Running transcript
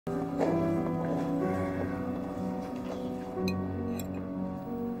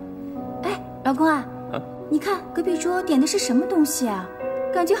老公啊，你看隔壁桌点的是什么东西啊？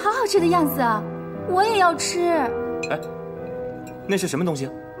感觉好好吃的样子啊，我也要吃。哎，那是什么东西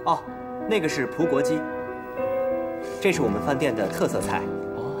啊？哦，那个是葡国鸡，这是我们饭店的特色菜。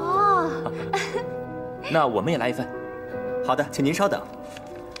哦，那我们也来一份。好的，请您稍等，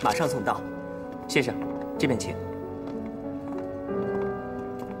马上送到。先生，这边请。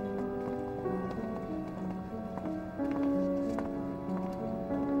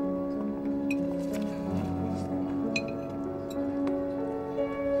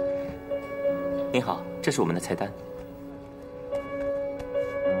您好，这是我们的菜单。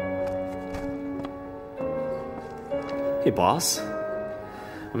嘿 ，boss，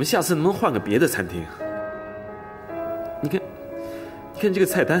 我们下次能不能换个别的餐厅？你看这个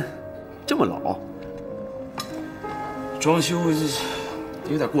菜单，这么老，装修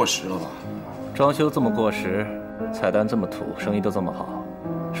有点过时了吧？装修这么过时，菜单这么土，生意都这么好，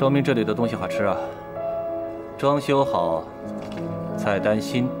说明这里的东西好吃啊。装修好，菜单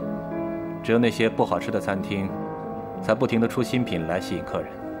新。只有那些不好吃的餐厅，才不停地出新品来吸引客人。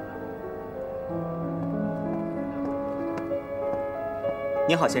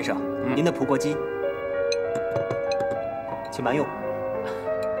您好，先生，您的葡国鸡，请慢用。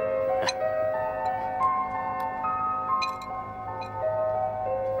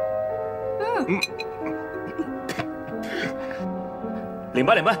领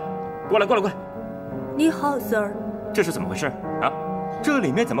班，过来！你好 ，Sir。这是怎么回事啊？这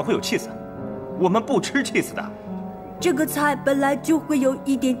里面怎么会有cheese？我们不吃cheese的。这个菜本来就会有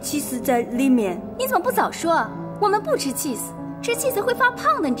一点cheese在里面。你怎么不早说？我们不吃cheese，吃cheese会发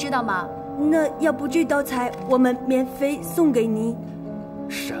胖的，你知道吗？那要不这道菜我们免费送给你？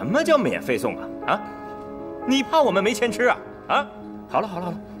什么叫免费送啊？啊？你怕我们没钱吃啊？啊？好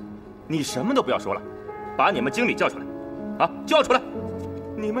了，你什么都不要说了，把你们经理叫出来，啊，叫出来！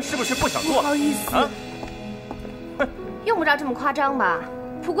你们是不是不想做？不好意思啊？用不着这么夸张吧？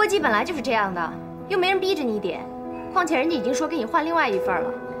葡国鸡本来就是这样的，又没人逼着你点，况且人家已经说给你换另外一份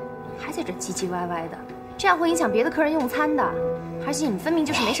了，还在这唧唧歪歪的，这样会影响别的客人用餐的。而且你们分明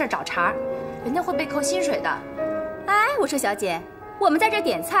就是没事找茬，人家会被扣薪水的。哎，我说小姐，我们在这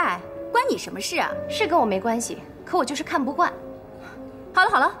点菜，关你什么事啊？是跟我没关系，可我就是看不惯。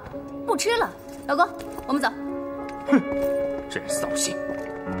好了，不吃了，老公，我们走。哼，真扫兴。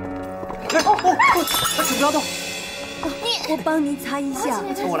请不要动。我帮你擦一下。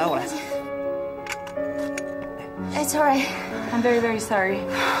我来。It's alright. I'm very sorry.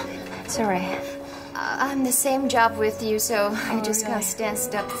 It's alright. I'm the same job with you, so I just can't stand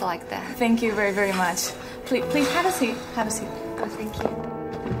stuff like that. Thank you very much. Please have a seat. Have a seat. Oh, thank you.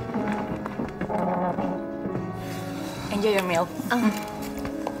 Enjoy your meal.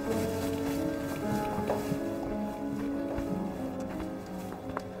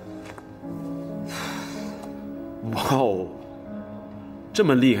 哇哦，这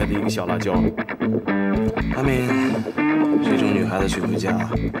么厉害的一个小辣椒！阿明，这种女孩子娶回家，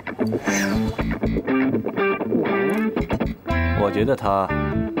我觉得她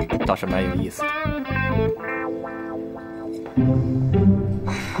倒是蛮有意思的。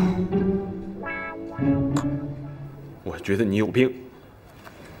我觉得你有病。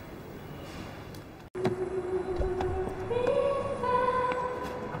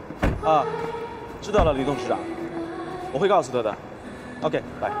啊，知道了，李董事长，我会告诉他的。OK，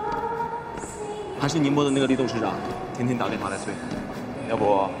 拜。还是宁波的那个李董事长，天天打电话来催，要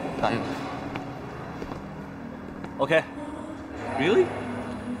不答应他 OK。Really？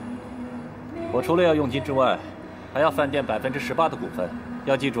 我除了要佣金之外，还要饭店18%的股份，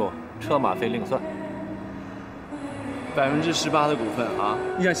要记住，车马费另算。18%的股份啊！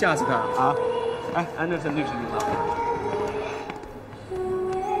你想吓死他啊？哎，安德森律师您好。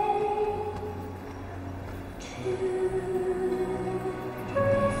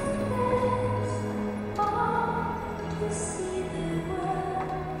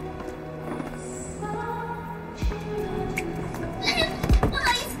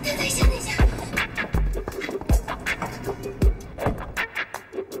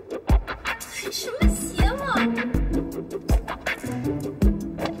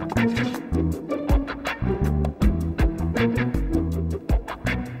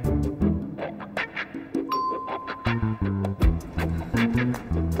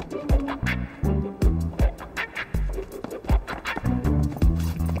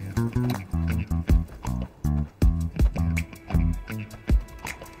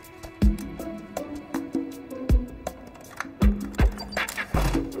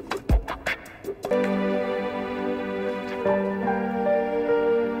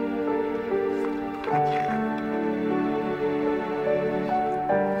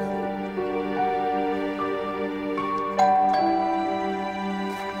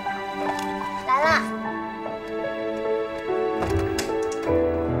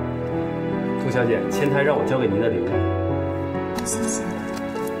小姐，前台让我交给您的礼物。谢谢。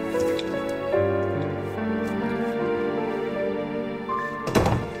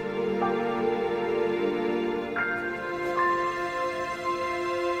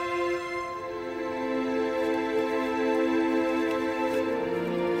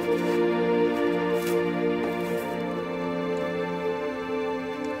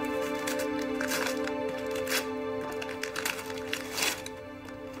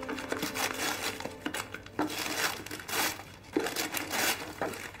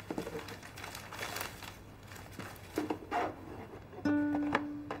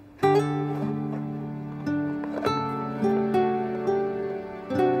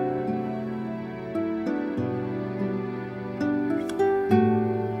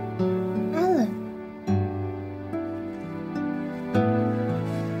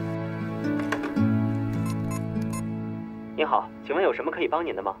您好，请问有什么可以帮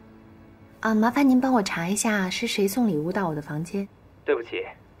您的吗？麻烦您帮我查一下是谁送礼物到我的房间。对不起，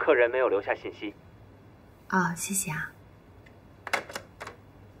客人没有留下信息。谢谢啊。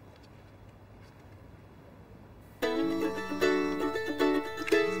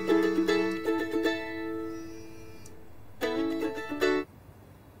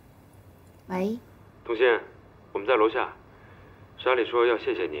喂，董卿，我们在楼下。莎莉说要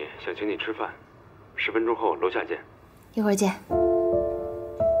谢谢你，想请你吃饭。10分钟后楼下见。一会儿见。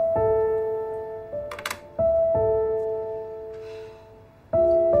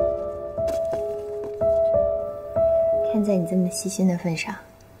看在你这么细心的份上，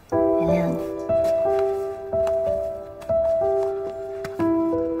原谅你。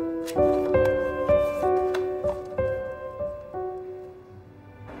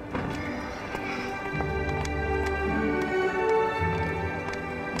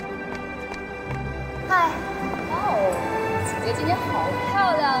嗨，哦，姐姐今天好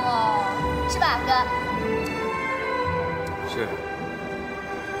漂亮哦，是吧，哥？是。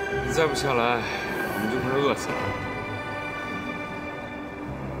你再不下来，我们就快饿死了。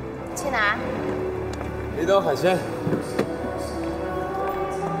去哪儿？离岛海鲜。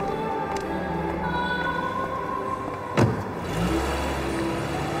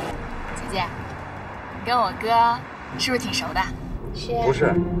姐姐，你跟我哥是不是挺熟的？是。不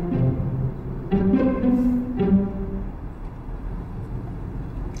是。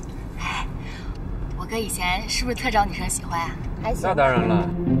哎，我哥以前是不是特招女生喜欢啊？还行。那当然了。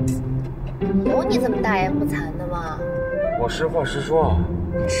有你这么大言不惭的吗？我实话实说。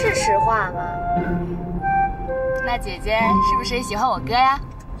是实话吗？那姐姐是不是也喜欢我哥呀？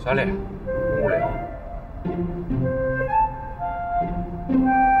莎莉，无聊。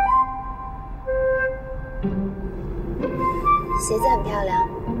鞋子很漂亮，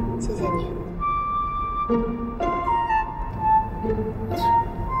谢谢你。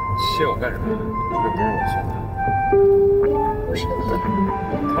谢我干什么？又不是我送的。不是你。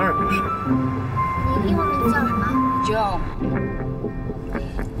当然不是。你英文名字叫什么？John。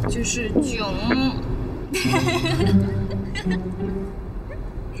就是囧。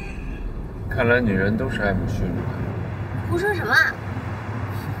看来女人都是爱慕虚荣的。胡说什么？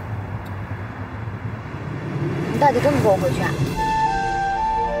你到底跟不跟我回去啊？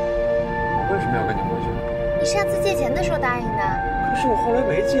为什么要跟你回去？你上次借钱的时候答应的。可是我后来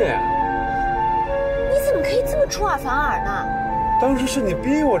没借啊。你怎么可以这么出尔反尔呢？当时是你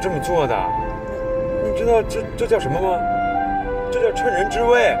逼我这么做的。你知道这叫什么吗？这叫趁人之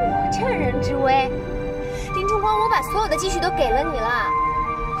危。我趁人之危？林崇光，我把所有的积蓄都给了你了，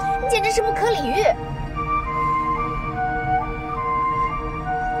你简直是不可理喻。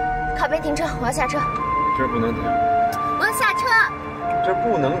靠边停车，我要下车。这儿不能停。我要下车。这儿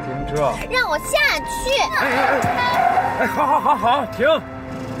不能停车。让我下去。哎，好，停。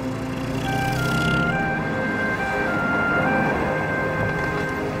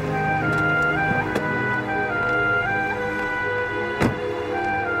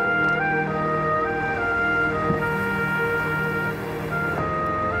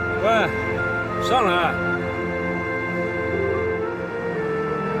喂，上来！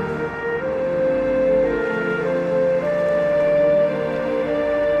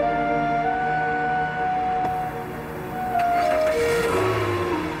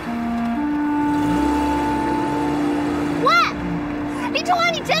喂，林崇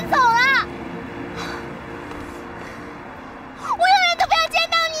光，你真走了？我永远都不要见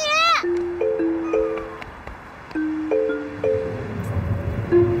到你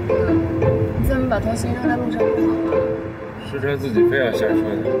怎么把头型扔在路上不好吗？是他自己非要下车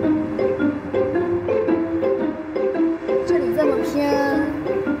的。这里这么偏，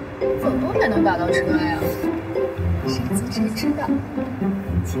走多远能打到车呀？谁自己谁知道？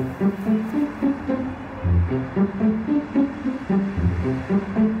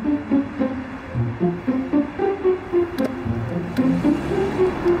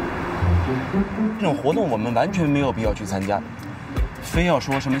这种活动我们完全没有必要去参加，非要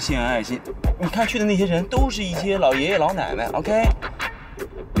说什么献爱心。你看去的那些人都是一些老爷爷老奶奶 ，OK？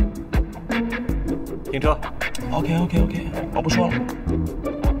 停车。OK， 我不说了。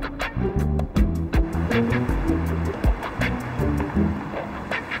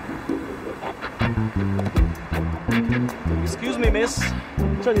Excuse me, miss，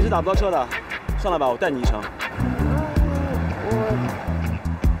 这里是打不到车的，算了吧，我带你一程。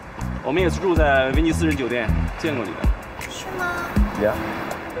我们也是住在威尼斯人酒店，见过你的。是吗？呀。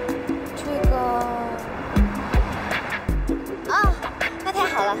这个……哦，那太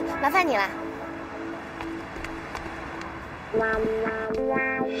好了，麻烦你了。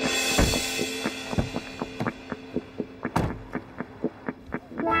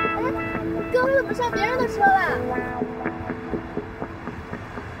哥，我怎么上别人的车了？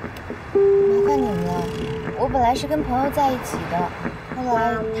麻烦你们了，我本来是跟朋友在一起的，后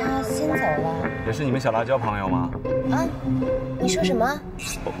来他先走了。也是你们小辣椒朋友吗？啊？你说什么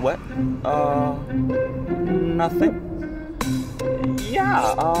 ？What？ Nothing。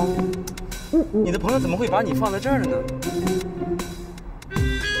Yeah。你的朋友怎么会把你放在这儿呢？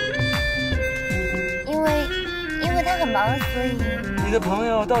因为他很忙，所以。你的朋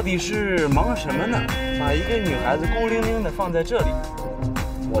友到底是忙什么呢？把一个女孩子孤零零的放在这里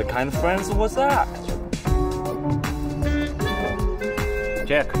 ？What kind of friends was that?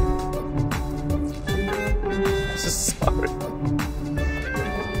 Jack。Sorry。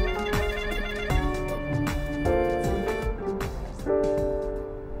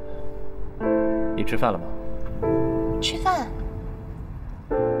你吃饭了吗？吃饭。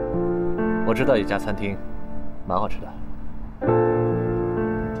我知道有家餐厅，蛮好吃的。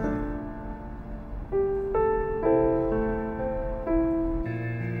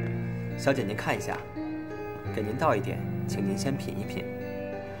小姐，您看一下，给您倒一点，请您先品一品。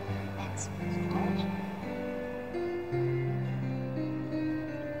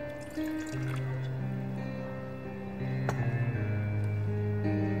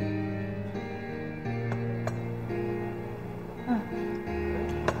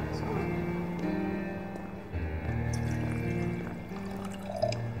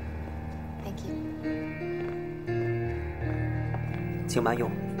Thank you。请慢用。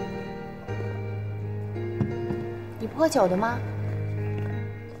你不喝酒的吗？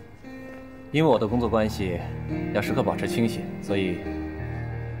因为我的工作关系，要时刻保持清醒，所以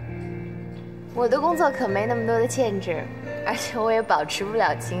我的工作可没那么多的限制，而且我也保持不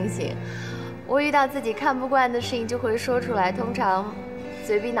了清醒。我遇到自己看不惯的事情就会说出来，通常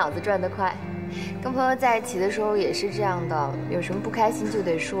嘴比脑子转得快。跟朋友在一起的时候也是这样的，有什么不开心就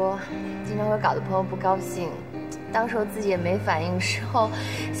得说，经常会搞得朋友不高兴。当时我自己也没反应，事后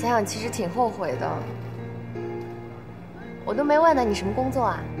想想其实挺后悔的。我都没问呢，你什么工作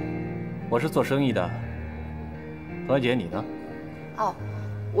啊？我是做生意的。何姐，你呢？哦，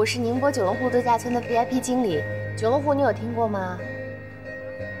我是宁波九龙湖度假村的 VIP 经理。九龙湖你有听过吗？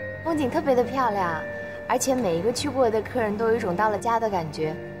风景特别的漂亮，而且每一个去过的客人都有一种到了家的感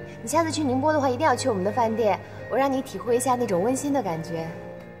觉。你下次去宁波的话，一定要去我们的饭店，我让你体会一下那种温馨的感觉。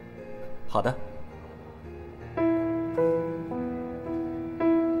好的。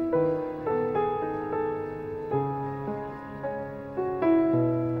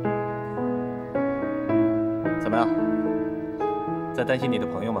怎么样？在担心你的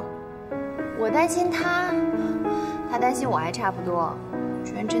朋友吗？我担心他，他担心我还差不多，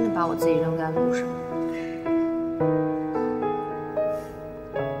居然真的把我自己扔在路上。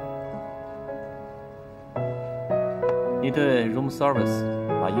你对 room service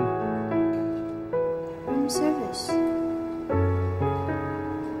满意吗 ？room service？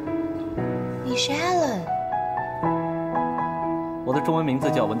 你是 Alan？ 我的中文名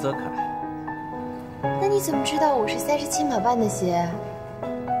字叫文泽凯。那你怎么知道我是37码半的鞋？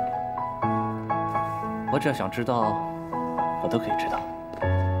我只要想知道，我都可以知道。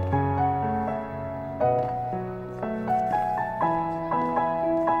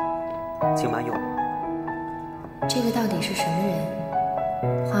请慢用。这个到底是什么人？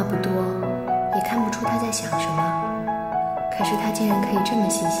话不多，也看不出他在想什么。可是他竟然可以这么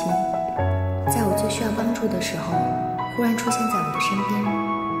细心，在我最需要帮助的时候，忽然出现在我的身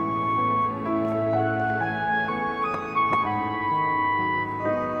边。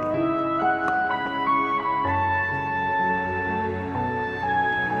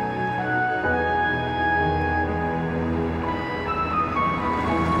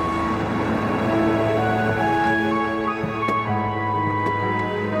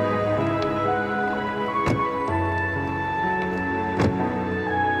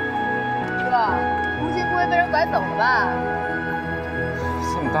来走了吧？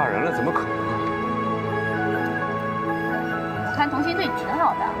这么大人了，怎么可能？我看童心对你挺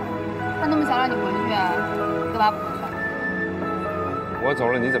好的，他那么想让你回去，你干嘛不回去？我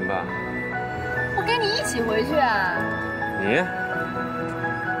走了你怎么办？我跟你一起回去啊！你？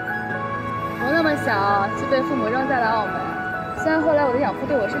我那么小就被父母扔在了澳门，虽然后来我的养父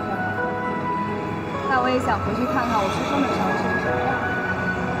对我是很好，但我也想回去看看我出生的城市是什么样。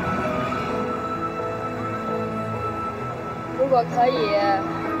如果可以，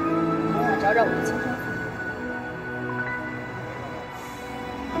我想找找我的亲生父母。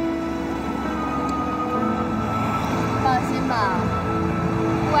放心吧，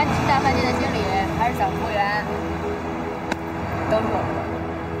不管你是大饭店的经理还是小服务员，都是我们的。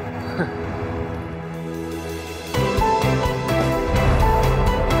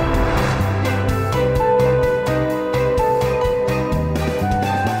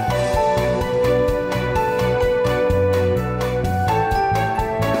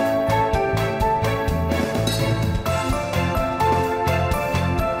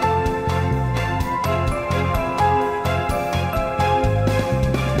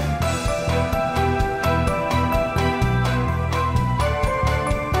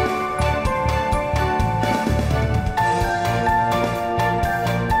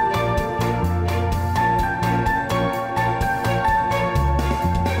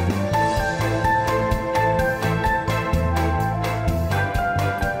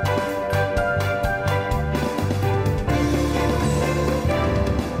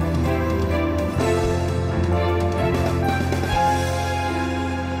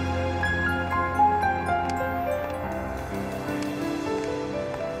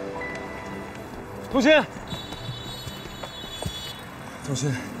童心，童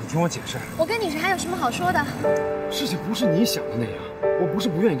心，你听我解释。我跟你是还有什么好说的？事情不是你想的那样，我不是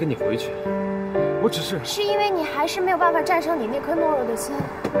不愿意跟你回去，我只是……是因为你还是没有办法战胜你那颗懦弱的心。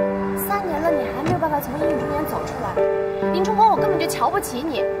3年了，你还没有办法从阴影中间走出来。林冲光，我根本就瞧不起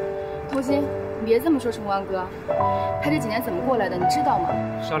你。童心，你别这么说崇光哥，他这几年怎么过来的，你知道吗？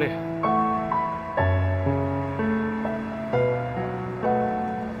莎莉。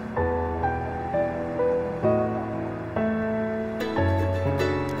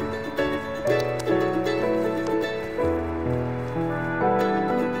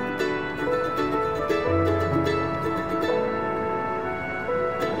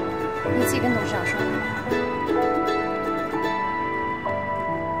你自己跟董事长说。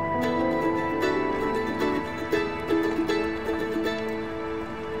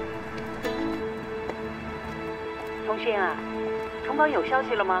童心啊，崇光有消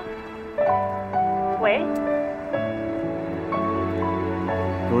息了吗？喂，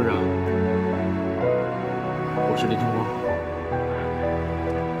董事长，我是林崇光。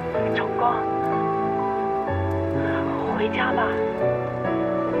崇光，回家吧。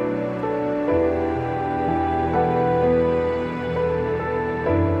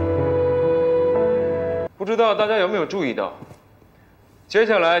不知道大家有没有注意到，接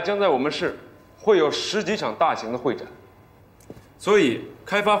下来将在我们市会有10几场大型的会展，所以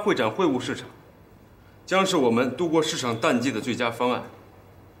开发会展会务市场将是我们度过市场淡季的最佳方案。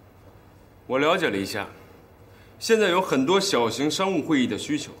我了解了一下，现在有很多小型商务会议的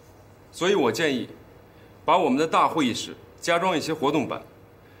需求，所以我建议把我们的大会议室加装一些活动板，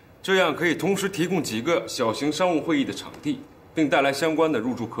这样可以同时提供几个小型商务会议的场地，并带来相关的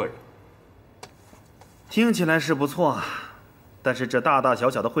入住客人。听起来是不错，但是这大大小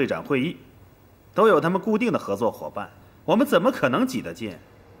小的会展会议，都有他们固定的合作伙伴，我们怎么可能挤得进？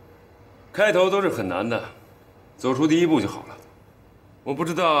开头都是很难的，走出第一步就好了。我不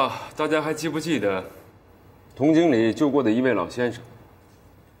知道大家还记不记得，童经理救过的一位老先生，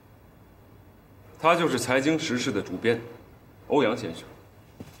他就是财经时事的主编欧阳先生，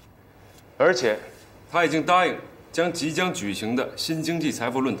而且他已经答应将即将举行的新经济财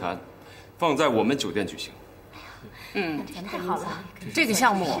富论坛放在我们酒店举行。太好了，这个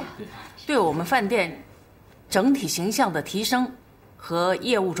项目对我们饭店整体形象的提升和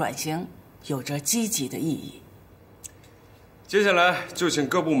业务转型有着积极的意义。接下来就请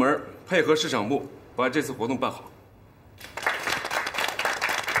各部门配合市场部把这次活动办好。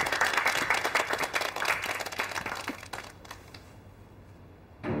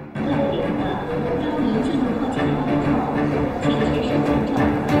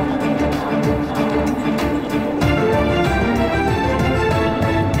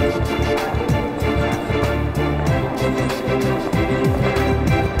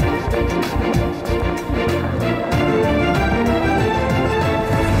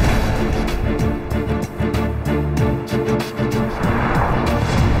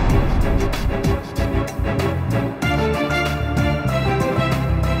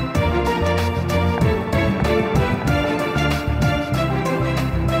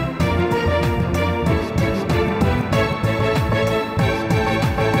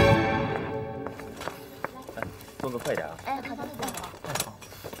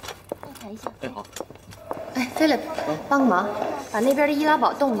忙，把那边的易拉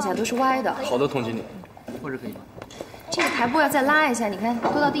宝动一下，都是歪的。好的，童经理。或者可以吗？这个台布要再拉一下，你看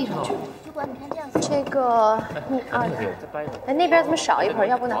都到地上去了。主管，你看这样。这个哎，那边怎么少一盆？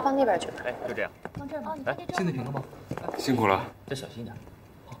要不拿放那边去吧？哎，就这样。放这儿吗？哎，现在平了吗？辛苦了，再小心一点。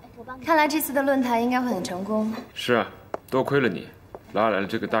看来这次的论坛应该会很成功。是啊，多亏了你，拉来了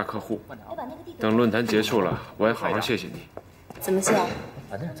这个大客户。等论坛结束了，我也好好谢谢你。怎么谢？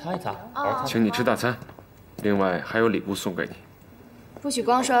把那擦一擦。请你吃大餐，另外还有礼物送给你。不许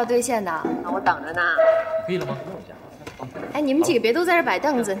光说要兑现的，我等着呢。可以了吗？哎，你们几个别都在这摆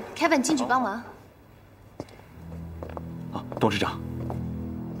凳子 ，Kevin 进去帮忙。啊，董事长。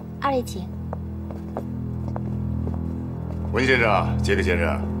二位请。文先生、杰克先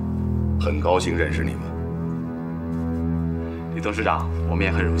生，很高兴认识你们。李董事长，我们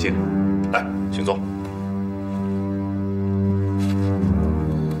也很荣幸。来，请坐。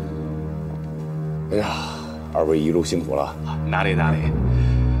哎呀，二位一路辛苦了。哪里。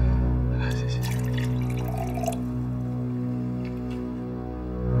谢谢。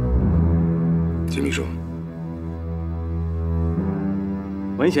金秘书。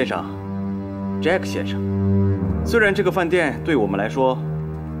文先生 ，Jack 先生，虽然这个饭店对我们来说，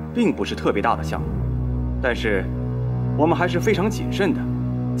并不是特别大的项目，但是我们还是非常谨慎的，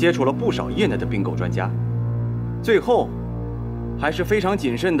接触了不少业内的并购专家，最后还是非常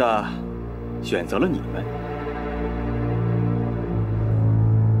谨慎的选择了你们。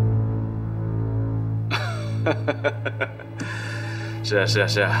是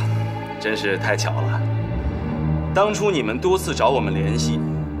啊，真是太巧了。当初你们多次找我们联系，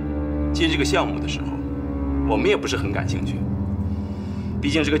接这个项目的时候，我们也不是很感兴趣。毕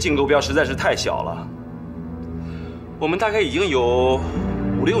竟这个净购标实在是太小了。我们大概已经有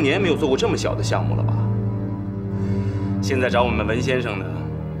5、6年没有做过这么小的项目了吧？现在找我们文先生的，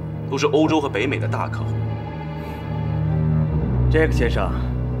都是欧洲和北美的大客户。Jack 先生，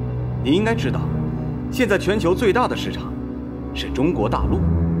你应该知道，现在全球最大的市场是中国大陆。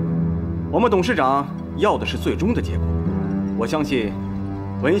我们董事长要的是最终的结果，我相信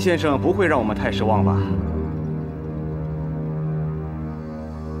文先生不会让我们太失望吧。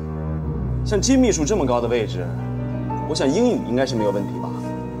像金秘书这么高的位置，我想英语应该是没有问题吧。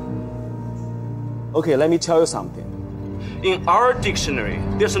Okay, let me tell you something. In our dictionary,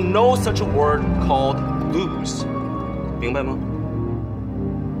 there's no such a word called lose. 明白吗？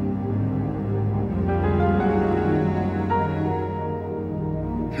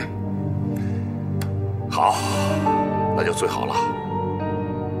好，那就最好了。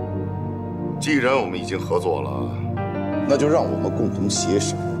既然我们已经合作了，那就让我们共同协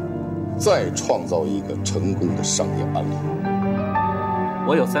商，再创造一个成功的商业案例。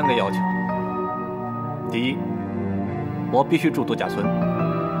我有3个要求。第一，我必须住度假村，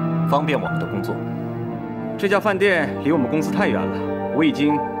方便我们的工作。这家饭店离我们公司太远了，我已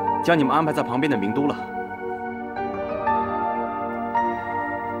经将你们安排在旁边的名都了。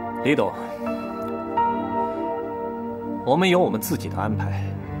李董，我们有我们自己的安排，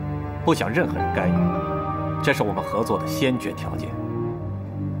不想任何人干预，这是我们合作的先决条件。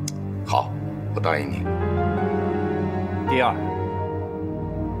好，我答应你。第二，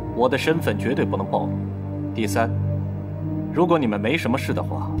我的身份绝对不能暴露。第三，如果你们没什么事的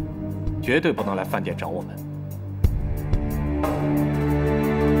话，绝对不能来饭店找我们。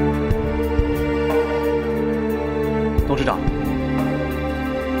董事长。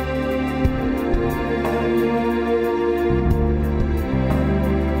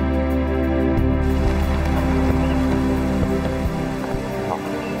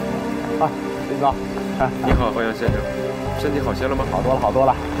林总，你好，欧阳先生，身体好些了吗？好多了，好多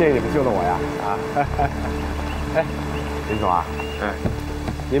了，谢谢你们救了我呀！哎，林总啊，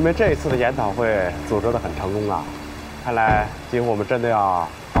你们这次的研讨会组织得很成功啊，看来今后我们真的要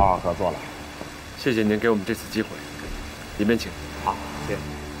好好合作了。谢谢您给我们这次机会，里面请。好，谢谢。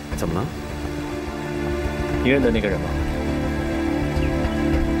怎么了？你认得那个人吗？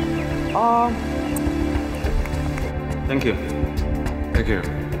啊 ，Thank you， Thank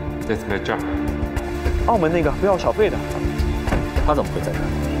you。That's my job。澳门那个不要小费的，他怎么会在这儿？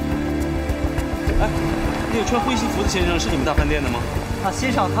哎，那个穿灰西服的先生是你们大饭店的吗？啊，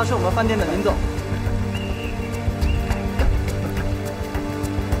欣赏他是我们饭店的林总。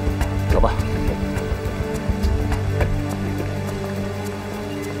走吧。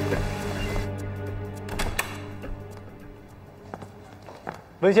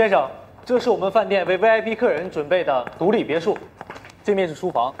文先生，这是我们饭店为 VIP 客人准备的独立别墅，这面是书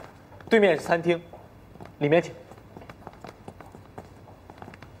房，对面是餐厅，里面请。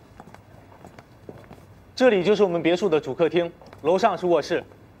这里就是我们别墅的主客厅，楼上是卧室。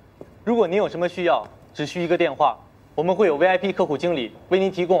如果您有什么需要，只需一个电话，我们会有 VIP 客户经理为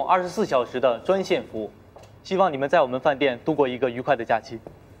您提供24小时的专线服务，希望你们在我们饭店度过一个愉快的假期。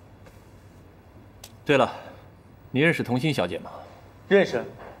对了，你认识童心小姐吗？认识。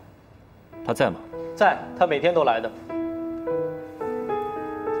她在吗？在，她每天都来的。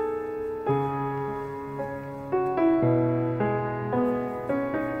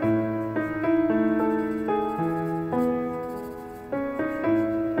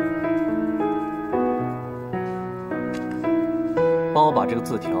帮我把这个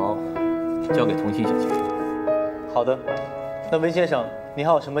字条交给童心小姐。好的。那温先生，您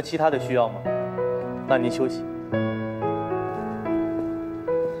还有什么其他的需要吗？那您休息。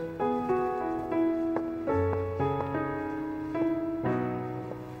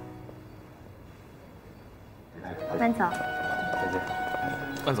慢走。再见。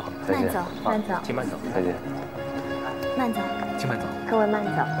慢走。慢走，慢走。请慢走。再见。慢走。请慢走。各位慢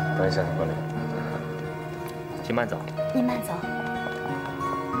走。欢迎下次光临。请慢走。你慢走。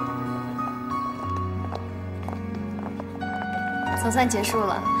总算结束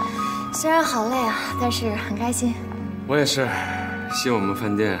了，虽然好累啊，但是很开心。我也是，希望我们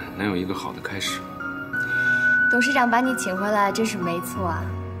饭店能有一个好的开始。董事长把你请回来真是没错啊！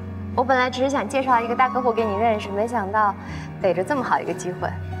我本来只是想介绍一个大客户给你认识，没想到逮着这么好一个机会。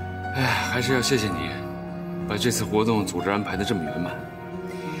哎，还是要谢谢你，把这次活动组织安排得这么圆满。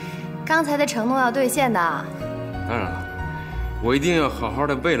刚才的承诺要兑现的。当然了，我一定要好好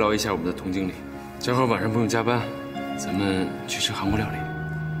的慰劳一下我们的童经理，正好晚上不用加班。咱们去吃韩国料理，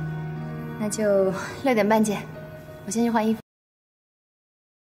那就6点半见。我先去换衣服。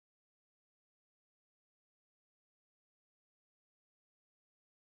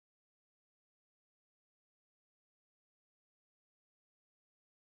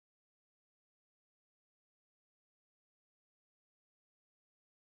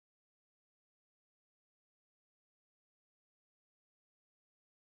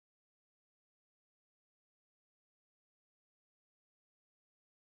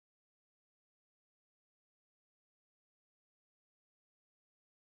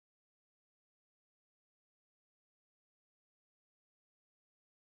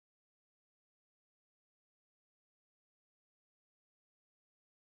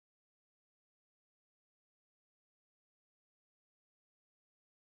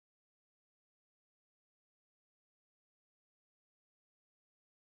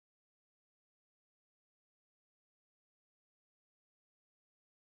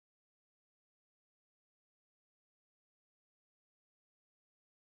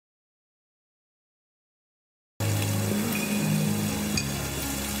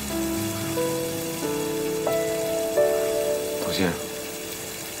童心，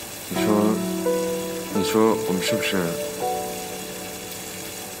你说我们是不是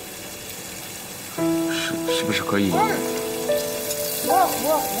可以？服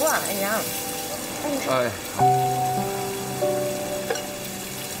了，哎呀！哎，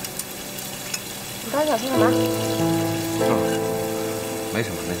你刚才想说什么？没什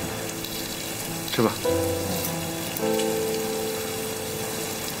么，吃吧。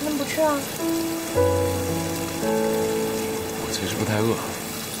你怎么不吃啊？我其实不太饿。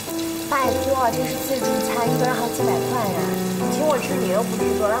拜托，这是自助餐，一个人好几百块呢。你请我吃，你又不吃，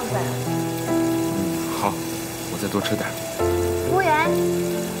多浪费啊！好，我再多吃点。服务员，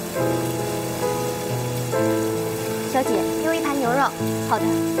小姐，给我1盘牛肉。好的。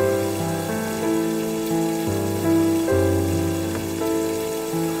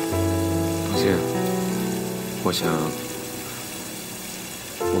童心，我想，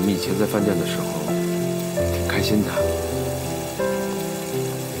我们以前在饭店的时候挺开心的。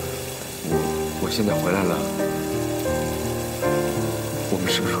我现在回来了，我们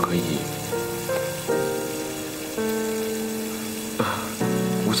是不是可以？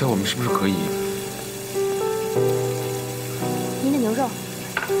我想我们是不是可以？您的牛肉。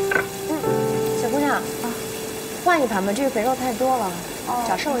小姑娘啊，换1盘吧，这个肥肉太多了，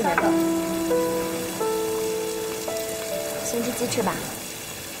找瘦一点的。先吃鸡翅吧。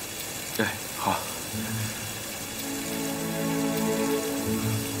哎，好。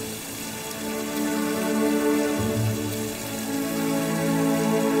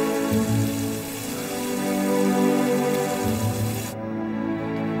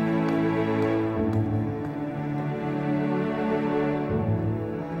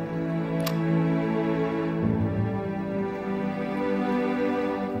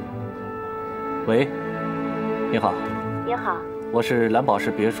喂，你好。您好，我是蓝宝石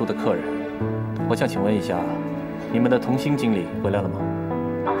别墅的客人，我想请问一下，你们的童心经理回来了吗？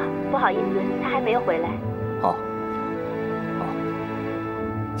不好意思，他还没有回来。好，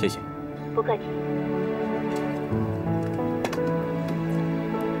谢谢。不客气。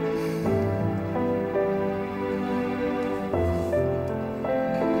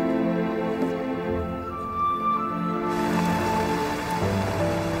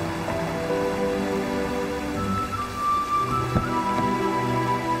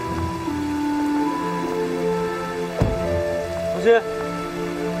不吃。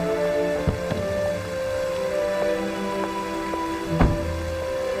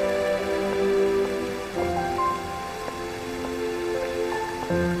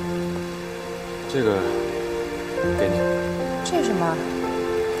这个给你。这是什么？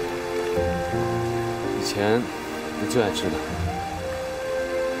以前你最爱吃的。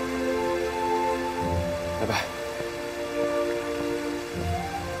拜拜。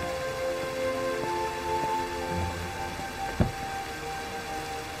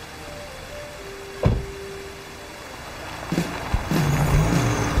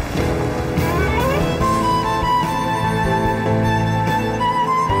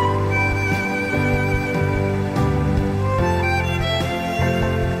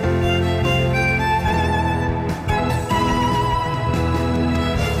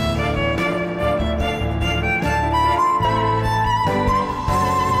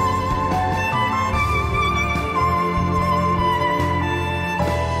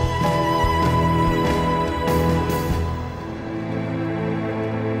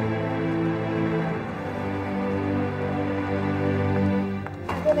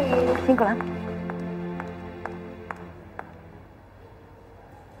辛苦了。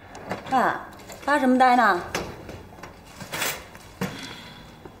爸，发什么呆呢？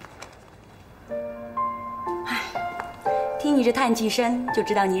唉，听你这叹气声，就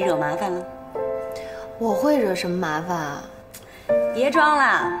知道你惹麻烦了。我会惹什么麻烦啊？别装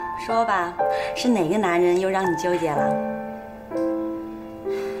了，说吧，是哪个男人又让你纠结了？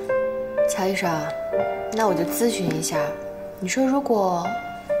乔医生，那我就咨询一下，你说如果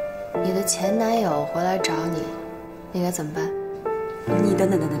你的前男友回来找你，应该怎么办？你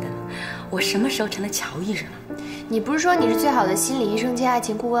等等，我什么时候成了乔医生了？你不是说你是最好的心理医生兼爱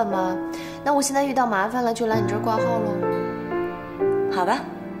情顾问吗？那我现在遇到麻烦了，就来你这儿挂号喽。好吧，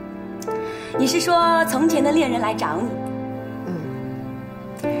你是说从前的恋人来找你？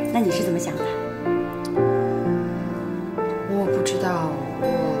那你是怎么想的？我不知道，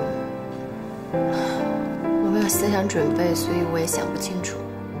我没有思想准备，所以我也想不清楚。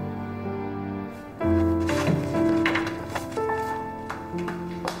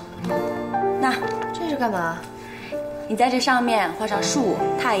那这是干嘛？你在这上面画上树、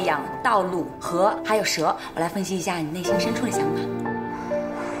太阳、道路、河，还有蛇，我来分析一下你内心深处的想法。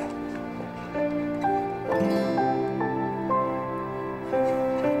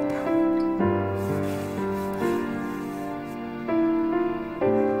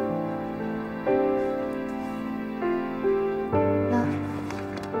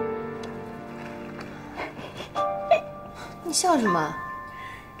你笑什么？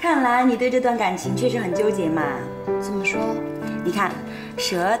看来你对这段感情确实很纠结嘛。怎么说？你看，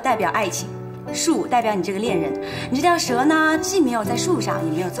蛇代表爱情，树代表你这个恋人。你这条蛇呢，既没有在树上，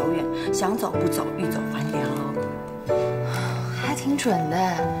也没有走远，想走不走，欲走还留。还挺准的。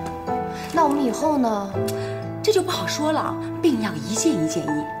那我们以后呢？这就不好说了，病要一件一件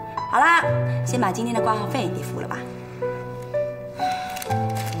医。好啦，先把今天的挂号费给付了吧。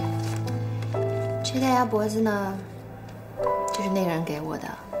这袋鸭脖子呢？就是那个人给我的，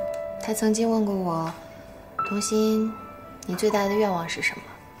他曾经问过我，童心，你最大的愿望是什么？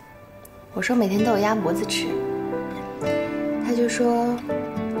我说每天都有鸭脖子吃。他就说，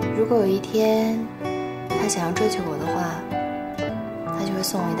如果有一天他想要追求我的话，他就会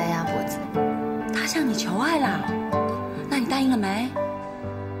送我一袋鸭脖子。他向你求爱啦？那你答应了没？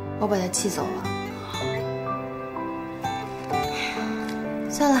我把他气走了。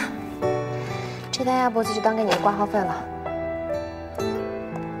算了，这袋鸭脖子就当给你的挂号费了。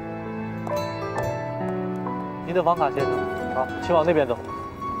您的房卡，先生。好，请往那边走。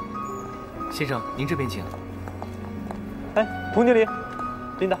先生，您这边请。哎，童经理，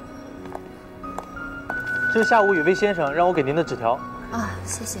琳达，这是下午宇威先生让我给您的纸条。啊，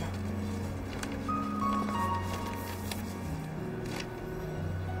谢谢。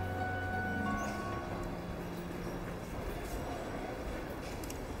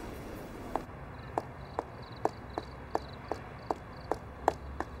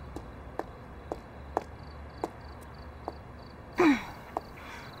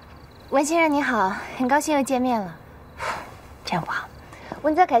文先生您好，很高兴又见面了。这样不好。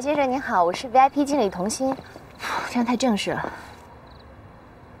文泽凯先生您好，我是 VIP 经理童心。这样太正式了。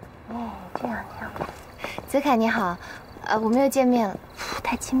这样。泽凯你好，我们又见面了，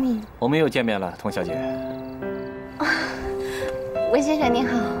太亲密了。我们又见面了，童小姐。文先生您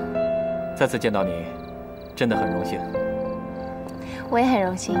好。再次见到你，真的很荣幸。我也很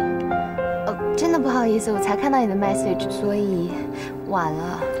荣幸。真的不好意思，我才看到你的 message， 所以晚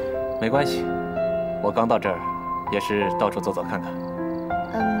了。没关系，我刚到这儿，也是到处走走看看。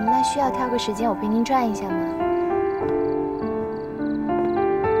那需要挑个时间我陪您转一下吗？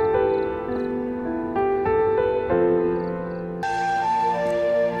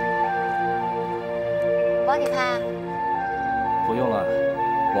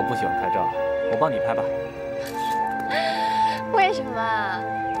我不喜欢拍照，我帮你拍吧。为什么啊？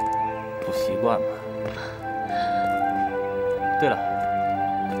不习惯嘛。对了，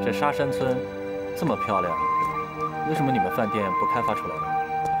这沙山村这么漂亮，为什么你们饭店不开发出来呢？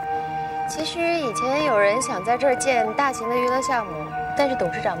其实以前有人想在这儿建大型的娱乐项目，但是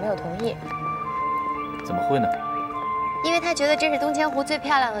董事长没有同意。怎么会呢？因为他觉得这是东千湖最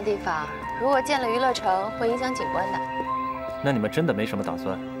漂亮的地方，如果建了娱乐城，会影响景观的。那你们真的没什么打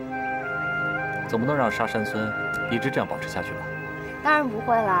算？总不能让沙山村一直这样保持下去吧？当然不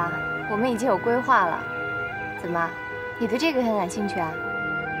会啦，我们已经有规划了。怎么，你对这个很感兴趣啊？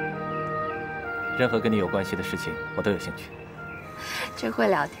任何跟你有关系的事情，我都有兴趣。真会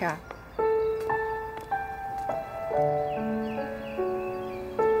聊天儿。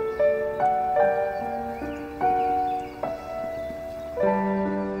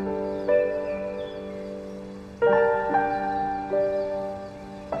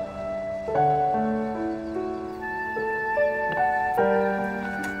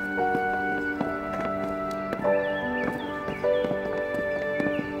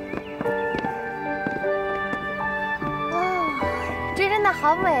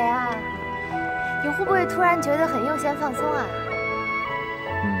好美啊！你会不会突然觉得很悠闲放松啊？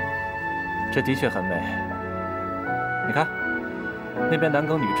这的确很美。你看，那边男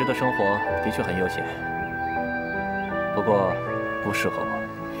耕女织的生活的确很悠闲，不过不适合我。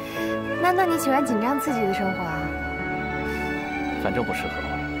难道你喜欢紧张刺激的生活啊？反正不适合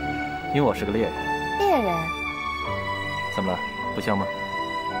我，因为我是个猎人。猎人？怎么了？不像吗？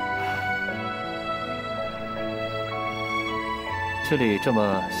这里这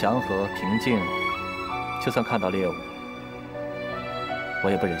么祥和平静，就算看到猎物，我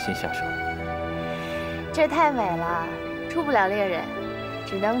也不忍心下手。这太美了，出不了猎人，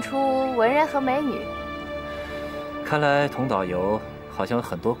只能出文人和美女。看来童导游好像有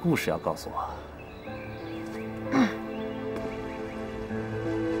很多故事要告诉我。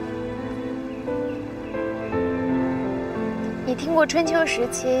你听过春秋时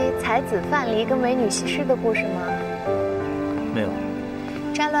期才子范蠡跟美女西施的故事吗？没有。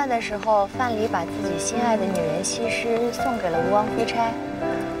战乱的时候，范蠡把自己心爱的女人西施送给了吴王夫差，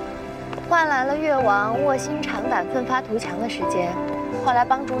换来了越王卧薪尝胆、奋发图强的时间。后来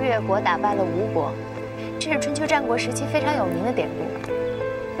帮助越国打败了吴国，这是春秋战国时期非常有名的典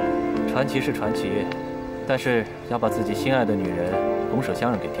故。传奇是传奇，但是要把自己心爱的女人拱手相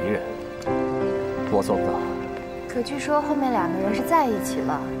让给敌人，我做不到。可据说后面两个人是在一起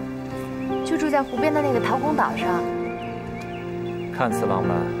了，就住在湖边的那个陶孔岛上。看似浪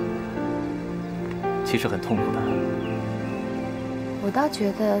漫，其实很痛苦的。我倒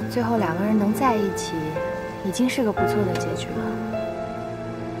觉得最后两个人能在一起，已经是个不错的结局了。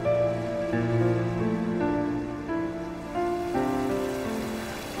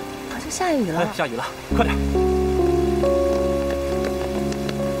好像下雨了。哎，下雨了，快点！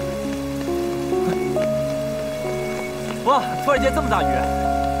哇，突然间这么大雨！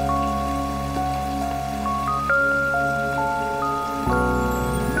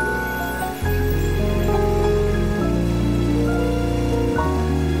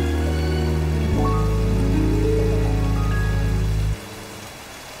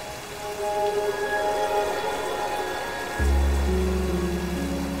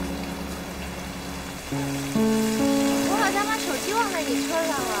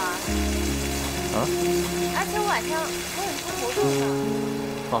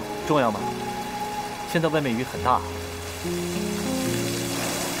哦，重要吗？现在外面雨很大。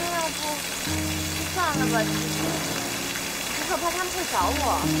那要不就算了吧，可是我怕他们会找我。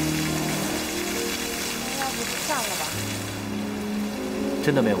要不就算了吧。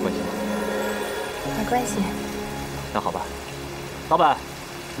真的没有关系吗？没关系。那好吧，老板，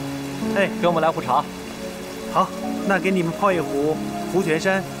哎，给我们来壶茶。好，那给你们泡一壶福泉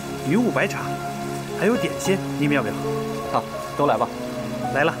山鱼雾白茶，还有点心，你们要不要？好，都来吧。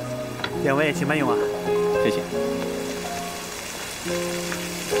来了，两位请慢用啊。谢谢。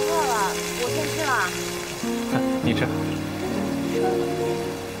饿了，我先吃了。你吃。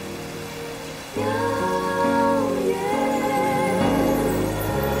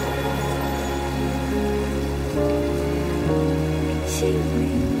心里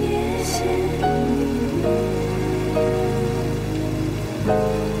也是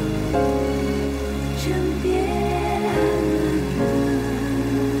枕边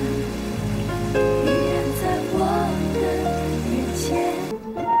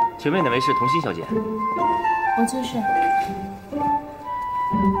请问哪位是童心小姐？我就是。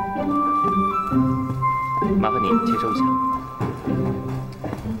麻烦您签收一下。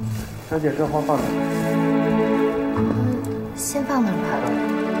小姐，这花放哪？先放那儿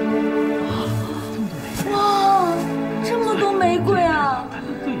吧。哇，这么多玫瑰啊！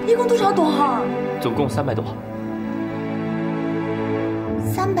一共多少朵啊？总共300朵。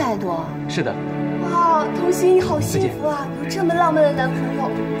300朵？是的。哇，童心你好幸福啊，有这么浪漫的男朋友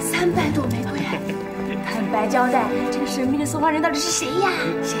，300朵玫瑰。坦白交代，这个神秘的送花人到底是谁呀？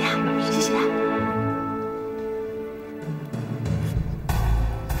谁呀？是谁呀？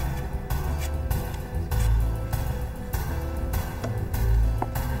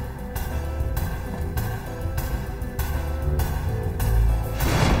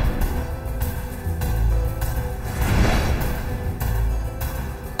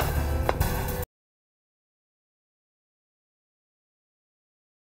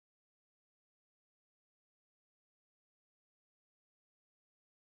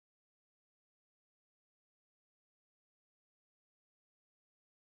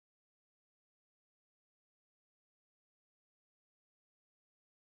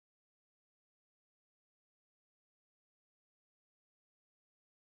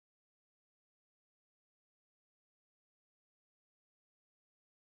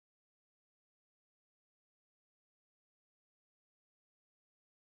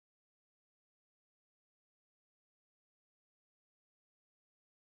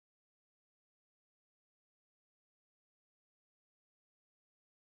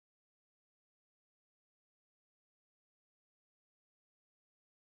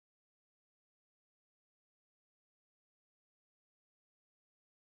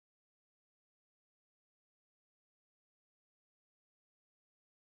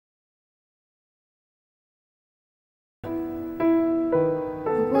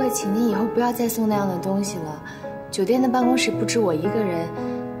不过，请您以后不要再送那样的东西了。酒店的办公室不止我一个人，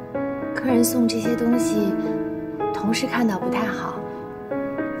客人送这些东西，同事看到不太好。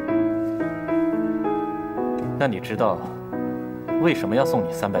那你知道为什么要送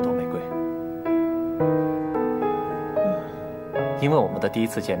你300朵玫瑰？因为我们的第一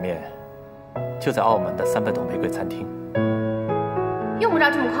次见面就在澳门的300朵玫瑰餐厅。用不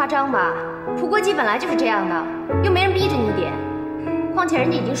着这么夸张吧？蒲国基本来就是这样的，又没人逼着你点。况且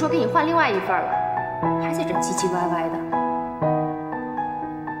人家已经说给你换另外一份了，还在这唧唧歪歪的。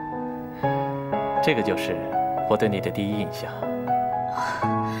这个就是我对你的第一印象。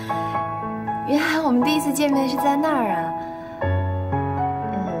原来我们第一次见面是在那儿啊。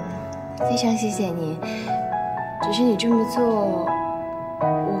非常谢谢你。只是你这么做，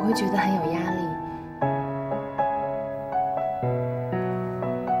我会觉得很有压力。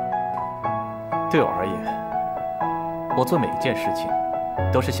对我而言，我做每一件事情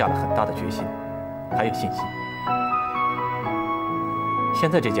都是下了很大的决心，还有信心。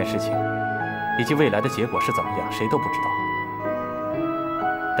现在这件事情以及未来的结果是怎么样，谁都不知道。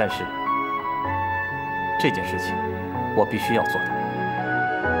但是这件事情我必须要做的，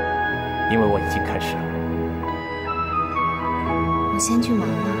因为我已经开始了。我先去忙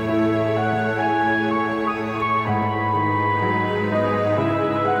了。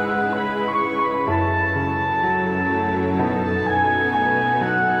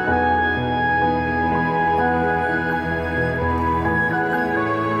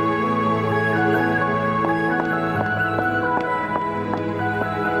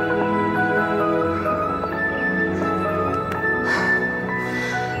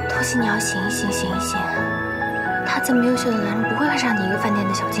你要醒一醒，醒一醒！他这么优秀的男人不会爱上你一个饭店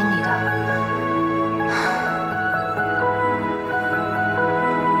的小经理的。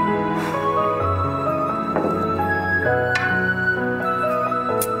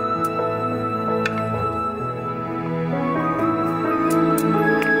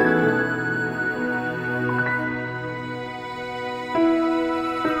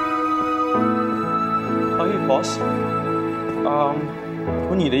Hey boss，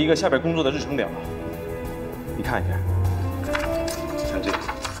 有你的一个下边工作的日程表，你看一下。看这个。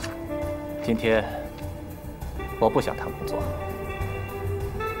今天我不想谈工作。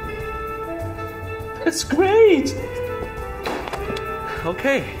That's great.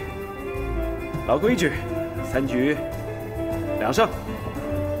 OK， 老规矩，3局2胜。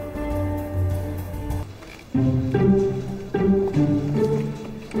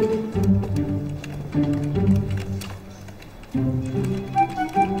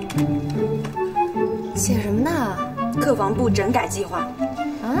写什么呢？客房部整改计划。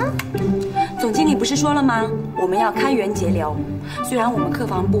啊？总经理不是说了吗？我们要开源节流。虽然我们客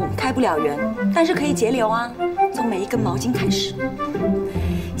房部开不了源，但是可以节流啊，从每一根毛巾开始。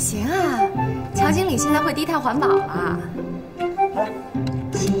行啊，乔经理现在会低碳环保了。好了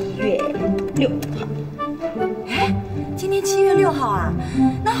，7月6号。哎，今天7月6号啊，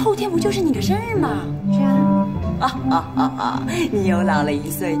那后天不就是你的生日吗？是啊。你又老了1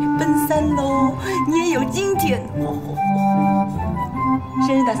岁，奔3喽，你也有今天。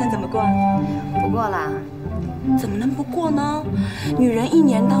生日打算怎么过？不过啦。怎么能不过呢？女人1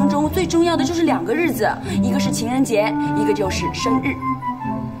年当中最重要的就是2个日子，一个是情人节，一个就是生日。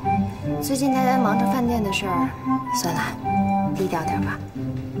最近大家忙着饭店的事儿，算了，低调点吧。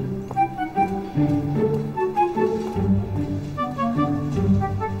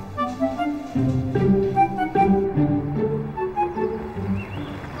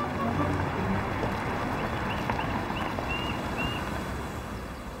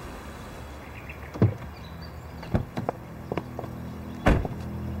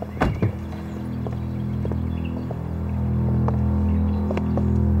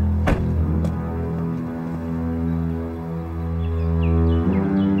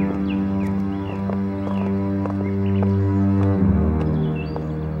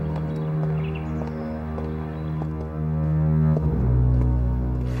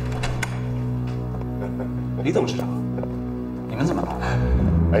李董事长，你们怎么了？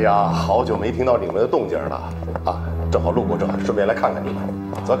哎呀，好久没听到你们的动静了啊！正好路过这，顺便来看看你们。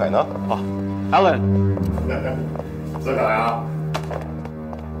泽凯呢？啊 ，Alan， 泽凯啊，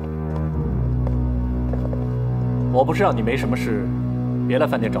我不是让你没什么事，别来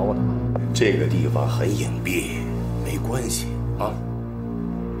饭店找我的吗？这个地方很隐蔽，没关系啊。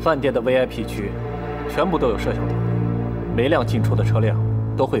饭店的 VIP 区，全部都有摄像头，每辆进出的车辆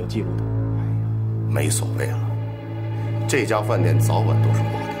都会有记录的。没所谓了，这家饭店早晚都是我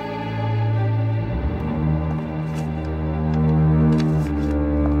的。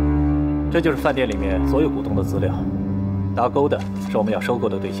这就是饭店里面所有股东的资料，打勾的是我们要收购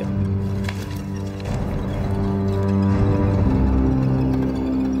的对象。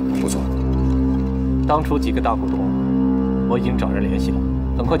不错。当初几个大股东，我已经找人联系了，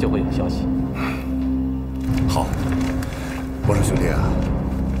很快就会有消息。好，我说兄弟啊。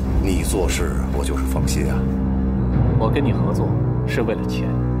你做事我就是放心啊！我跟你合作是为了钱。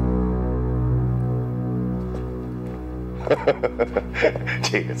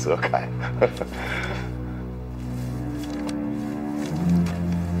这个泽凯，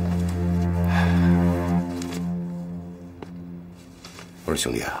我说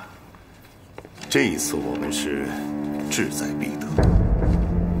兄弟啊，这一次我们是志在必得，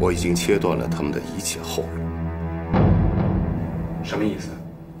我已经切断了他们的一切后路。什么意思？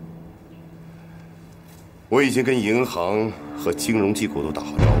我已经跟银行和金融机构都打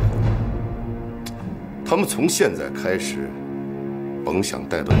好招呼，他们从现在开始，甭想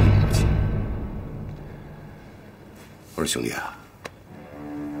贷到1毛钱。我说兄弟啊，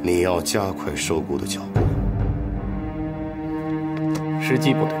你要加快收购的脚步。时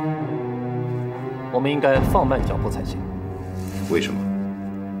机不对，我们应该放慢脚步才行。为什么？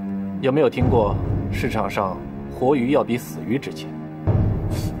有没有听过市场上活鱼要比死鱼值钱？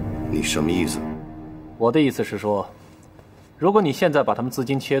你什么意思？我的意思是说，如果你现在把他们资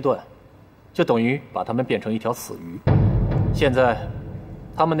金切断，就等于把他们变成一条死鱼。现在，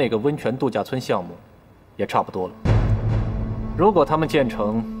他们那个温泉度假村项目也差不多了。如果他们建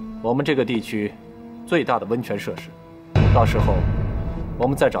成我们这个地区最大的温泉设施，到时候我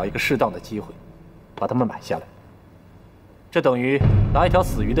们再找一个适当的机会，把他们买下来。这等于拿一条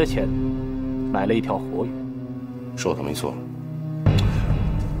死鱼的钱买了一条活鱼。说的没错。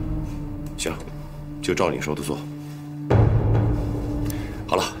行。就照你说的做。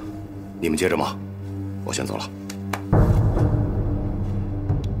好了，你们接着忙，我先走了。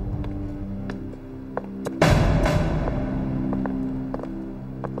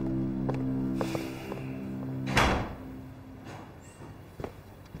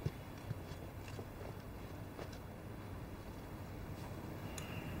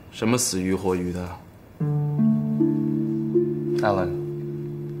什么死鱼活鱼的 ，Alan？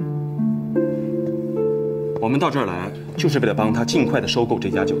 我们到这儿来就是为了帮他尽快的收购这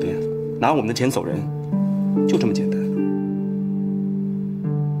家酒店，拿我们的钱走人，就这么简单。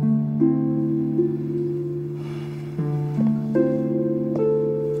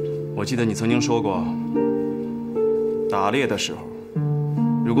我记得你曾经说过，打猎的时候，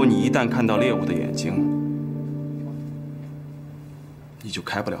如果你一旦看到猎物的眼睛，你就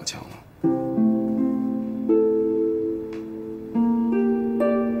开不了枪了。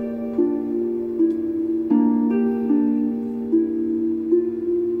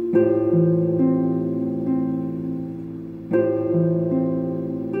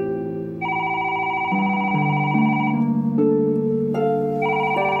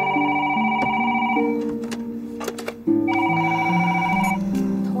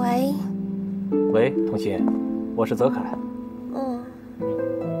喂，童心，我是泽凯。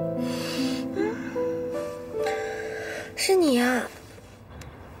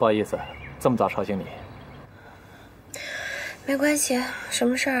不好意思，这么早吵醒你。没关系，什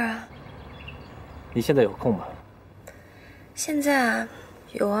么事儿啊？你现在有空吗？现在啊，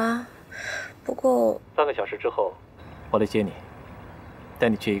有啊，不过3个小时之后，我来接你，带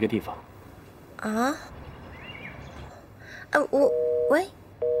你去一个地方。啊？喂。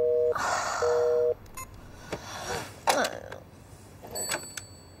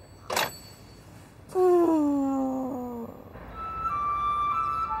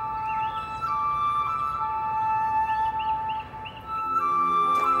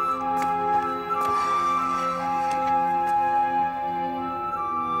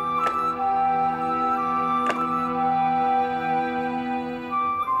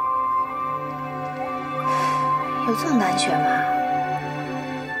有这么难选吗？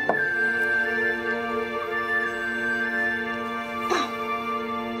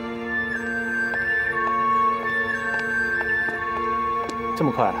这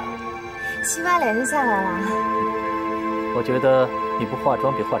么快啊？洗把脸就下来了。我觉得你不化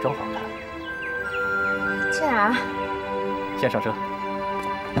妆比化妆好看。去哪儿？先上车。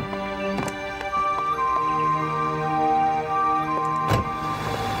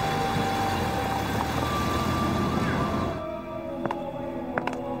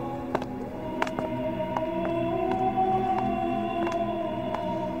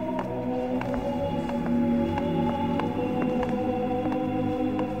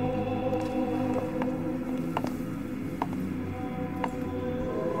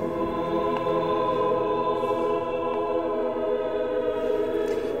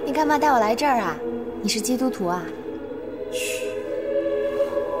你干嘛带我来这儿啊？你是基督徒啊？嘘。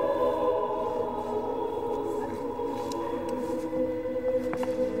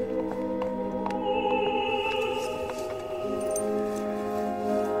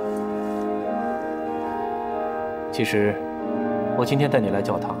其实，我今天带你来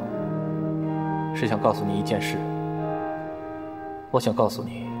教堂，是想告诉你一件事。我想告诉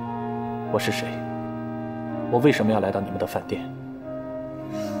你，我是谁，我为什么要来到你们的饭店。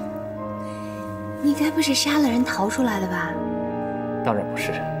你该不是杀了人逃出来的吧？当然不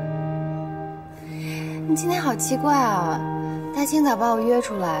是。你今天好奇怪啊！大清早把我约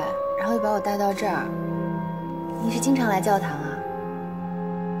出来，然后又把我带到这儿。你是经常来教堂啊？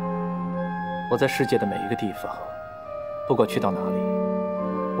我在世界的每一个地方，不管去到哪里，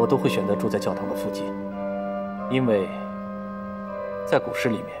我都会选择住在教堂的附近，因为在股市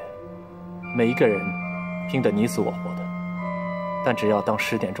里面，每一个人拼得你死我活的，但只要当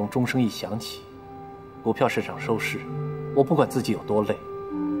10点钟钟声一响起，股票市场收市，我不管自己有多累，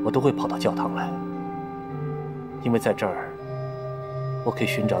我都会跑到教堂来，因为在这儿，我可以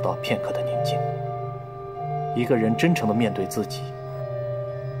寻找到片刻的宁静。一个人真诚地面对自己，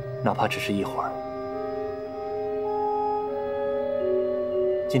哪怕只是一会儿。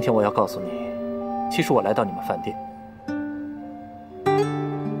今天我要告诉你，其实我来到你们饭店，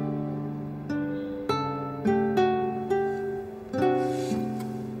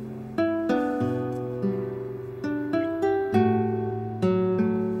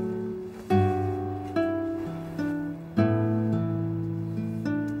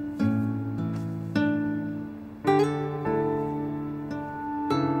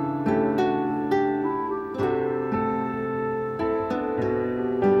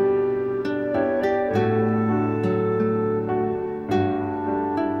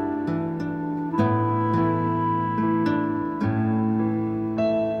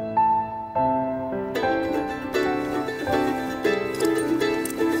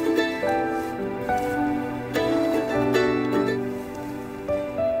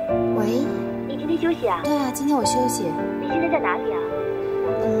对啊，今天我休息。你现在在哪里啊？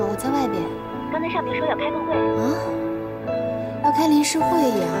我在外边。刚才上面说要开个会啊，要开临时会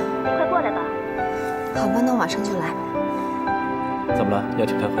议啊。你快过来吧。好吧，那我马上就来。怎么了？要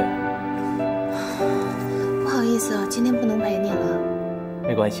去开会？不好意思，今天不能陪你了。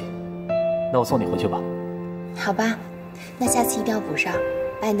没关系，那我送你回去吧。好吧，那下次一定要补上，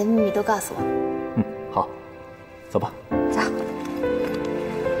把你的秘密都告诉我。嗯，好，走吧。走。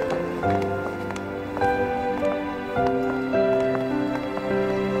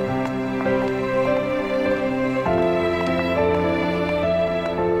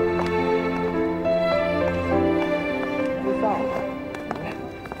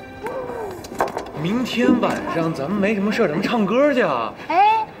明天晚上咱们没什么事，咱们唱歌去啊！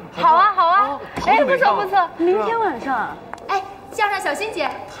哎，好啊，好啊！哎，不错不错，明天晚上，哎，叫上小欣姐，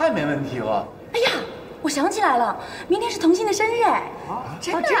太没问题了。哎呀，我想起来了，明天是童心的生日哎！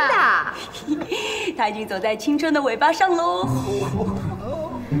真的？他已经走在青春的尾巴上喽。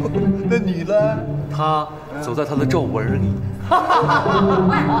那你呢？他走在他的皱纹里。我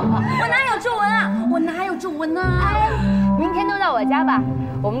哪有皱纹啊？我哪有皱纹啊？明天都到我家吧，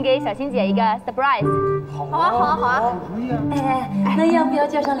我们给小欣姐一个 surprise。好啊，好啊，好啊！哎，那要不要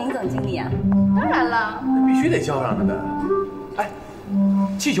叫上林总经理啊？当然了，必须得叫上他的。哎，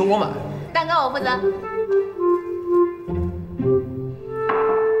气球我买，蛋糕我负责。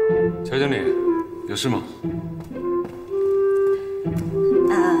乔经理，有事吗？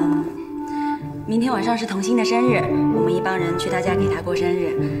明天晚上是童心的生日，我们一帮人去他家给他过生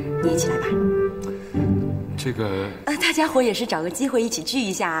日，你一起来吧。这个大家伙也是找个机会一起聚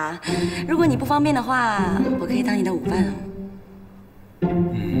一下啊。如果你不方便的话，我可以当你的午饭哦。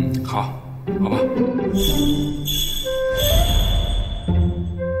好，好吧。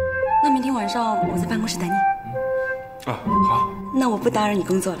那明天晚上我在办公室等你。啊，好。那我不打扰你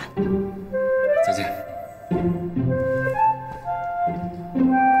工作了。再见。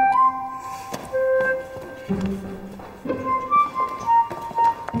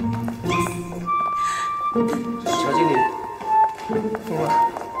乔经理，疯了，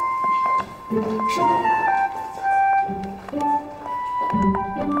是的。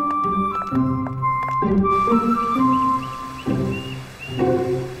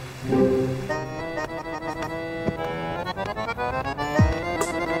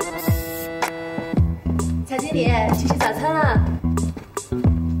乔经理，去吃早餐了。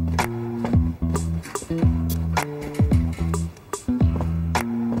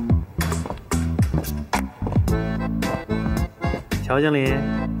乔经理，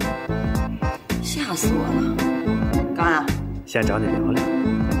吓死我了！干嘛？想找你聊聊。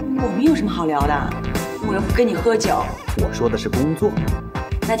我们有什么好聊的？我又不跟你喝酒。我说的是工作。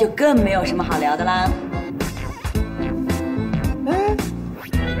那就更没有什么好聊的啦。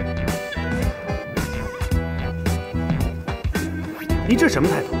你这什么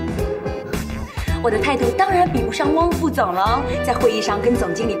态度？我的态度当然比不上汪副总了，在会议上跟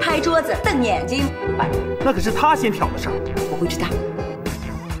总经理拍桌子、瞪眼睛。哎，那可是他先挑的事儿，我会知道。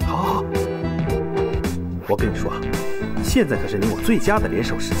好，我跟你说啊，现在可是你我最佳的联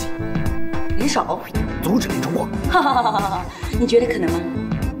手时机。联手？阻止林冲慌。哈哈哈哈！你觉得可能吗？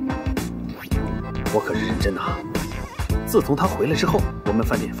我可是认真的啊！自从他回来之后，我们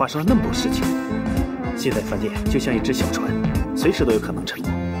饭店发生了那么多事情，现在饭店就像一只小船，随时都有可能沉没。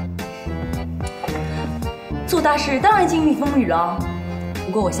做大事当然经历风雨了，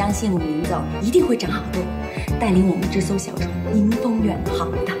不过我相信我们林总一定会长好路，带领我们这艘小船迎风远航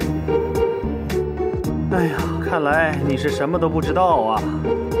的。哎呀，看来你是什么都不知道啊！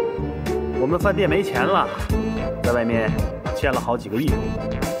我们饭店没钱了，在外面欠了好几个亿。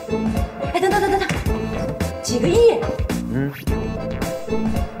哎，等，几个亿？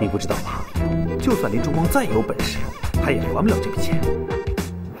你不知道吧？就算林中光再有本事，他也还不了这笔钱。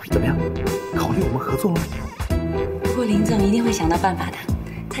怎么样？考虑我们合作了吗？不过林总一定会想到办法的，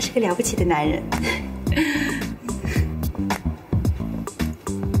他是个了不起的男人。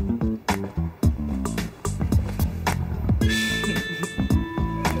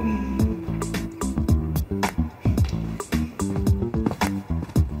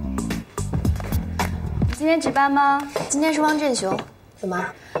今天值班吗？今天是汪振雄，怎么？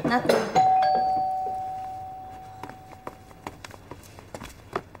那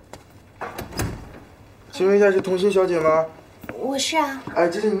请问一下是童心小姐吗？我是啊。哎，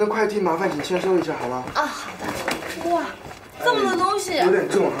这是您的快递，麻烦请签收一下好吗？啊，好的。哇，这么多东西，有点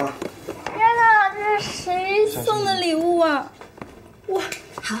重哈。天哪，这是谁送的礼物啊？哇，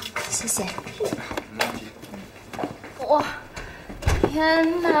好，谢谢。哇，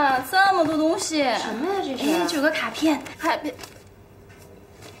天哪，这么多东西！什么呀？这是？9个卡片，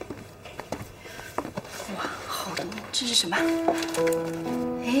哇，好多！这是什么？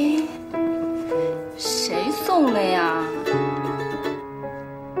哎，谁送的呀？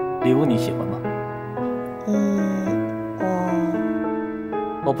礼物你喜欢吗？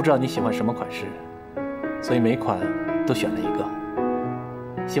我不知道你喜欢什么款式，所以每款都选了一个，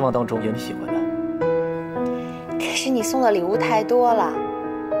希望当中有你喜欢的。可是你送的礼物太多了。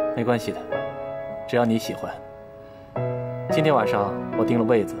没关系的，只要你喜欢。今天晚上我订了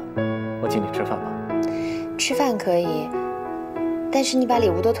位子，我请你吃饭吧。吃饭可以，但是你把礼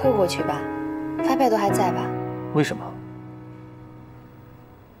物都退回去吧，发票都还在吧？为什么？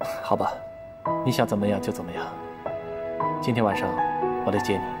好吧，你想怎么样就怎么样。今天晚上我来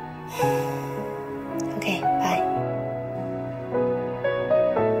接你。OK， 拜。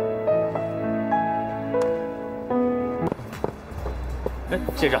哎，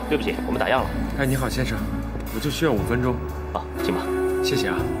先生，对不起，我们打烊了。哎，你好，先生，我就需要5分钟。好，请吧。谢谢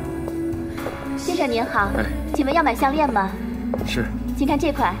啊。先生您好，请问要买项链吗？是。请看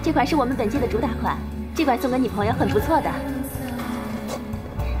这款，这款是我们本季的主打款，这款送给女朋友很不错的。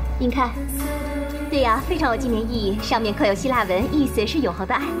您看，对呀，非常有纪念意义，上面刻有希腊文，意思是永恒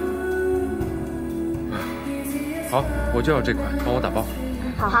的爱。好，我就要这款，帮我打包。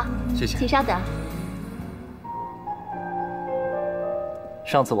好好，谢谢。请稍等。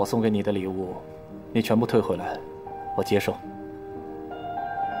上次我送给你的礼物，你全部退回来，我接受。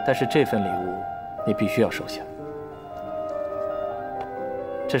但是这份礼物，你必须要收下。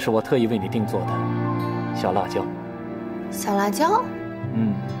这是我特意为你定做的小辣椒。小辣椒？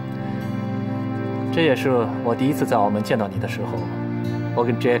嗯。这也是我第一次在澳门见到你的时候，我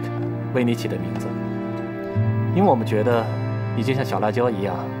跟 Jack 为你起的名字，因为我们觉得你就像小辣椒一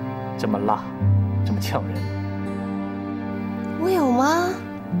样，这么辣，这么呛人。我有吗？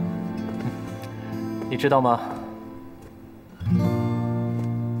你知道吗？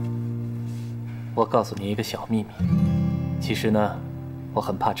我告诉你一个小秘密，其实呢，我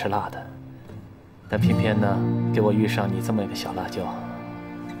很怕吃辣的，但偏偏呢，给我遇上你这么一个小辣椒。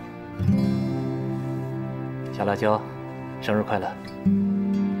小辣椒，生日快乐！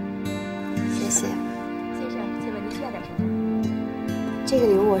谢谢。先生，请问您需要点什么？这个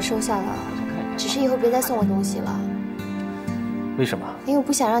礼物我收下了，只是以后别再送我东西了。为什么？因为我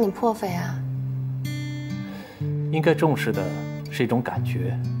不想让你破费啊。应该重视的是一种感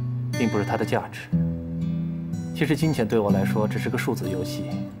觉，并不是它的价值。其实金钱对我来说只是个数字游戏。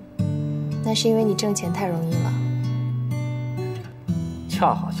那是因为你挣钱太容易了。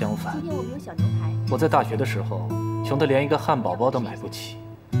恰好相反。今天我们有小牛排。我在大学的时候，穷得连一个汉堡包都买不起，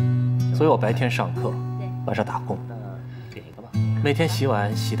所以我白天上课，晚上打工，每天洗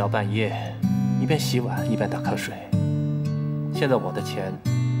碗洗到半夜，一边洗碗一边打瞌睡。现在我的钱，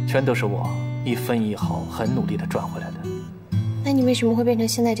全都是我一分一毫很努力地赚回来的。那你为什么会变成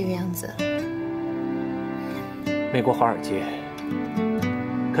现在这个样子？美国华尔街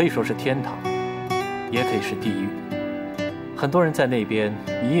可以说是天堂，也可以是地狱。很多人在那边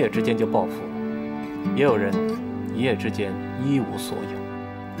一夜之间就暴富了，也有人一夜之间一无所有，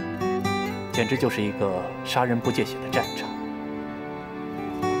简直就是一个杀人不见血的战场。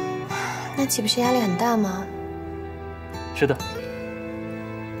那岂不是压力很大吗？是的，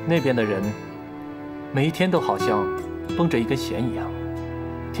那边的人每一天都好像绷着一根弦一样，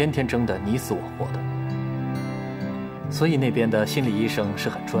天天争得你死我活的。所以那边的心理医生是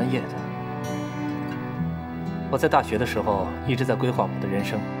很专业的。我在大学的时候一直在规划我的人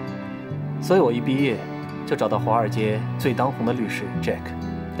生，所以我一毕业就找到华尔街最当红的律师 Jack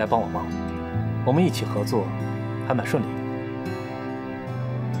来帮我忙，我们一起合作，还蛮顺利的。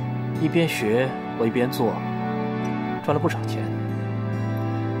一边学我一边做，赚了不少钱。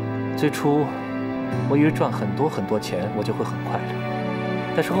最初我以为赚很多很多钱我就会很快乐，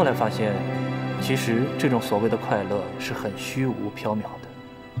但是后来发现，其实这种所谓的快乐是很虚无缥缈的。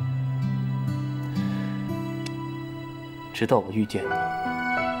直到我遇见你，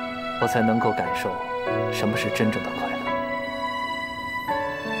我才能够感受什么是真正的快乐。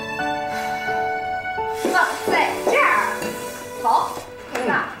放在这儿，好，可以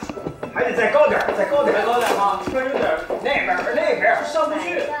了。还得再高点，再高点，再高点啊！这有点那边上不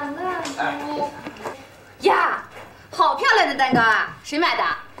去。哎，呀，好漂亮的蛋糕啊！谁买的？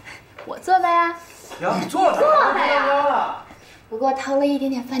我做的呀。你做的？做的呀。不过烫了一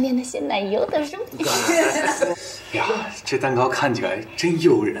点点饭店的鲜奶油的肉。呀，这蛋糕看起来真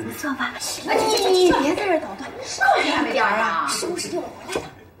诱人。不错吧？你别在这捣乱，少点点啊！是不是就我回来的？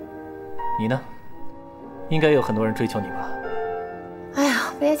你呢？应该有很多人追求你吧？哎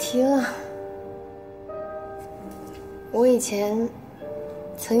呀，别提了。我以前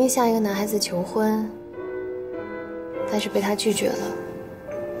曾经向一个男孩子求婚，但是被他拒绝了。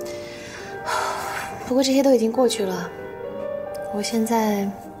不过这些都已经过去了。我现在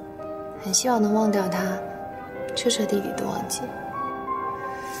很希望能忘掉他，彻彻底底的忘记。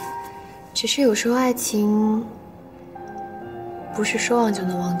只是有时候爱情不是说忘就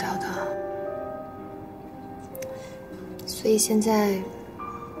能忘掉的，所以现在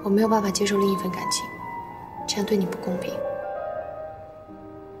我没有办法接受另一份感情，这样对你不公平。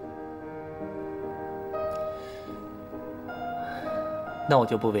那我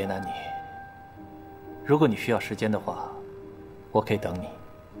就不为难你。如果你需要时间的话，我可以等你，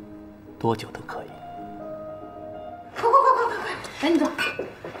多久都可以。快，赶紧坐。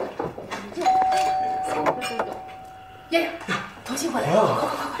呀呀，童心回来了，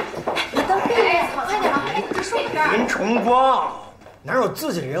快！把灯闭了，快点啊！哎，快说点。林崇光，哪有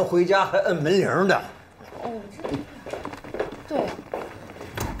自己人回家还摁门铃的？哦，对。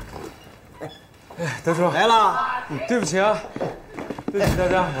哎，德叔来了，对不起啊，对不起大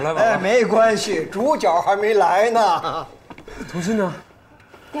家，我来晚了。哎，没关系，主角还没来呢。童心呢？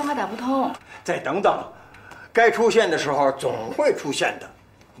电话打不通。再等等，该出现的时候总会出现的。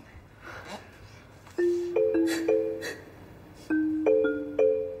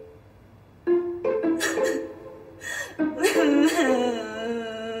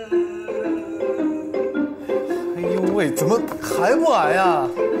哎呦喂，怎么还不来呀？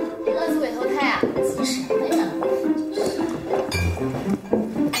饿死鬼投胎啊！急什么呀？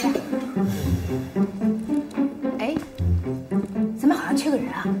哎，咱们好像缺个人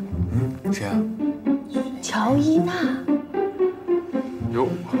啊。谁啊？乔伊娜。哟，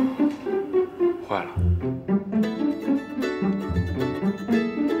坏了！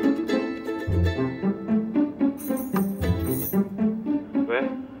喂，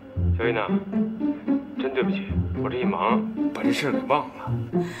小伊娜，真对不起，我这一忙把这事儿给忘了。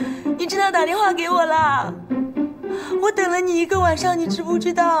你知道打电话给我啦？我等了你1个晚上，你知不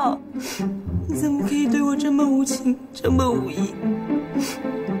知道？你怎么可以对我这么无情，这么无义？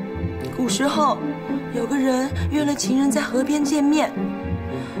古时候，有个人约了情人在河边见面，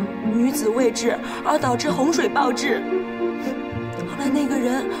女子未至而导致洪水暴至。后来那个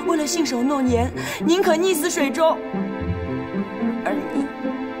人为了信守诺言，宁可溺死水中。而你，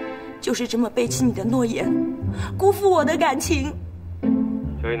就是这么背弃你的诺言，辜负我的感情。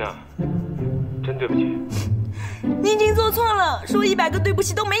小伊娜，真对不起。你已经做错了，说100个对不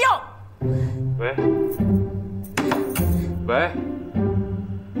起都没用。喂，喂。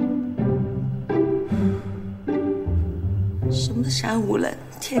什么山无棱，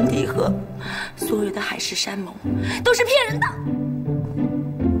天地合，所有的海誓山盟都是骗人的。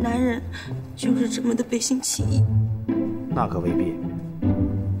男人就是这么的背信弃义。那可未必，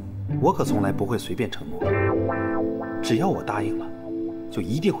我可从来不会随便承诺，只要我答应了，就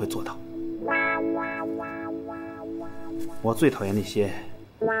一定会做到。我最讨厌那些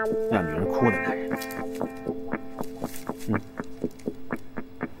让女人哭的男人。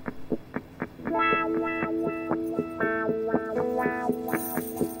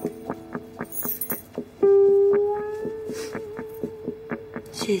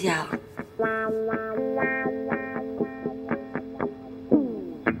谢谢啊。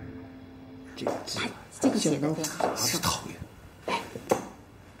这个写的挺好，是讨厌。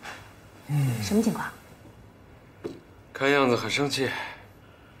什么情况？看样子很生气。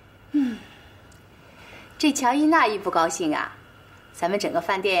这乔伊娜一不高兴啊，咱们整个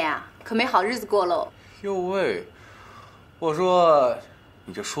饭店呀可没好日子过喽。哟喂，我说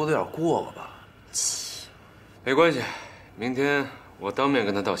你这说的有点过了吧？没关系，明天我当面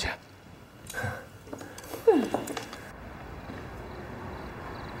跟他道歉。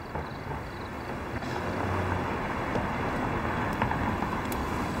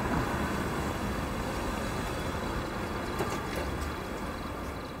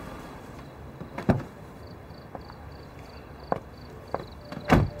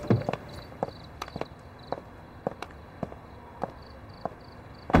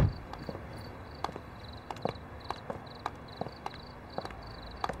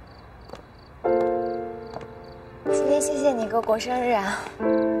谢谢你给我过生日啊！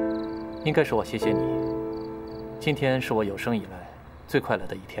应该是我谢谢你。今天是我有生以来最快乐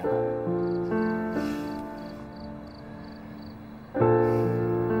的一天了。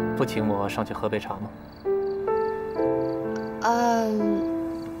不请我上去喝杯茶吗？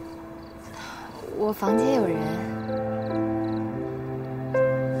我房间有人。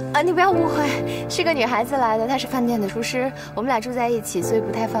啊，你不要误会，是个女孩子来的，她是饭店的厨师，我们俩住在一起，所以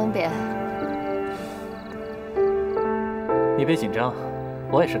不太方便。你别紧张，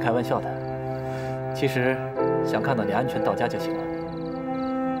我也是开玩笑的。其实想看到你安全到家就行了。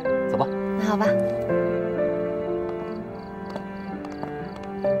走吧。那好吧。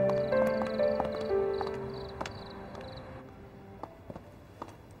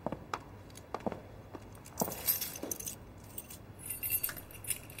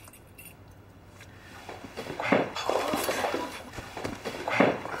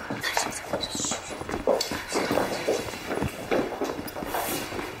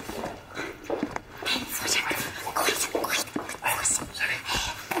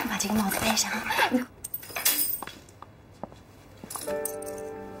这个帽子戴上。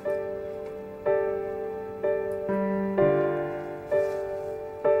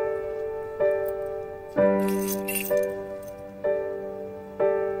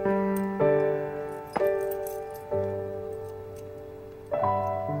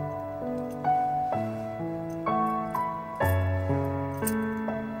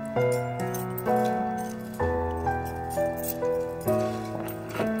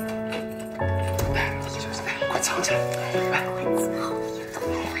藏起来，来。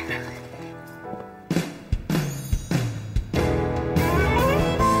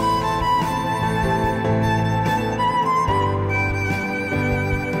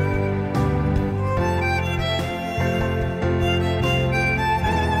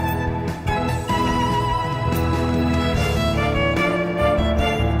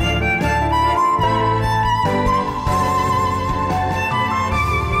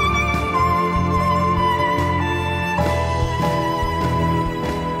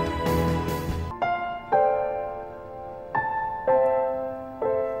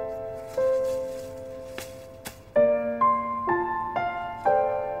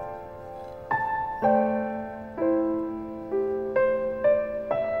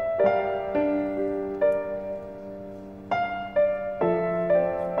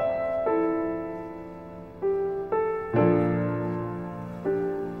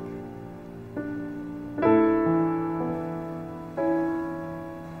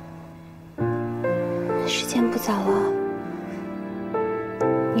时间不早了，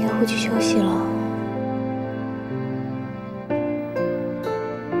你该回去休息了。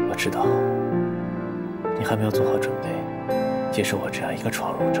我知道，你还没有做好准备，接受我这样一个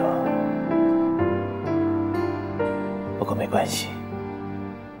闯入者。不过没关系，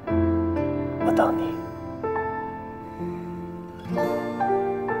我等你。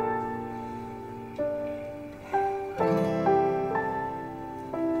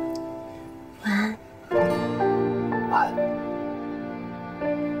晚安。晚安。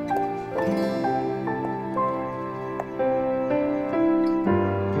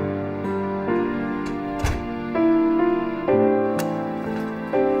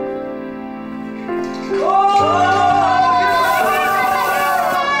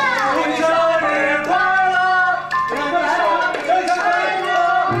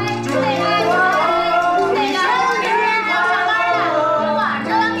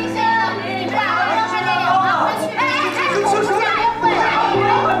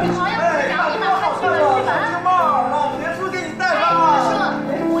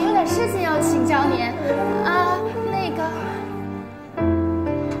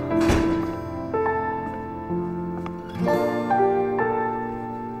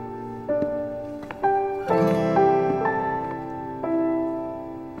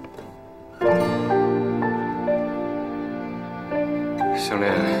项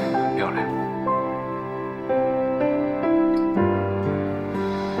链很漂亮。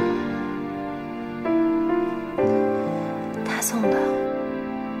他送的。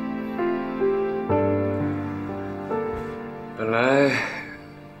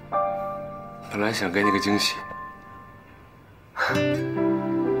本来想给你个惊喜，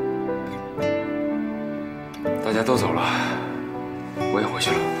大家都走了，我也回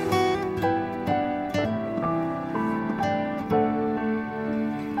去了。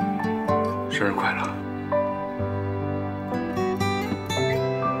生日快乐！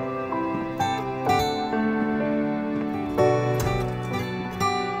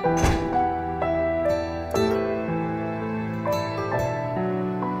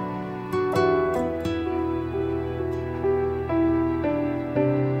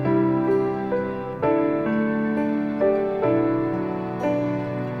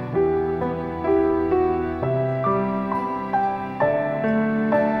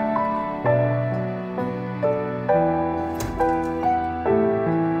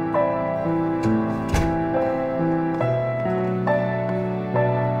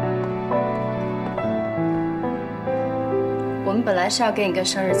我们本来是要给你个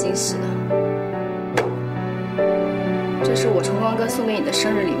生日惊喜的，这是我崇光哥送给你的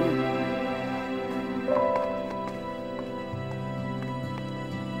生日礼物。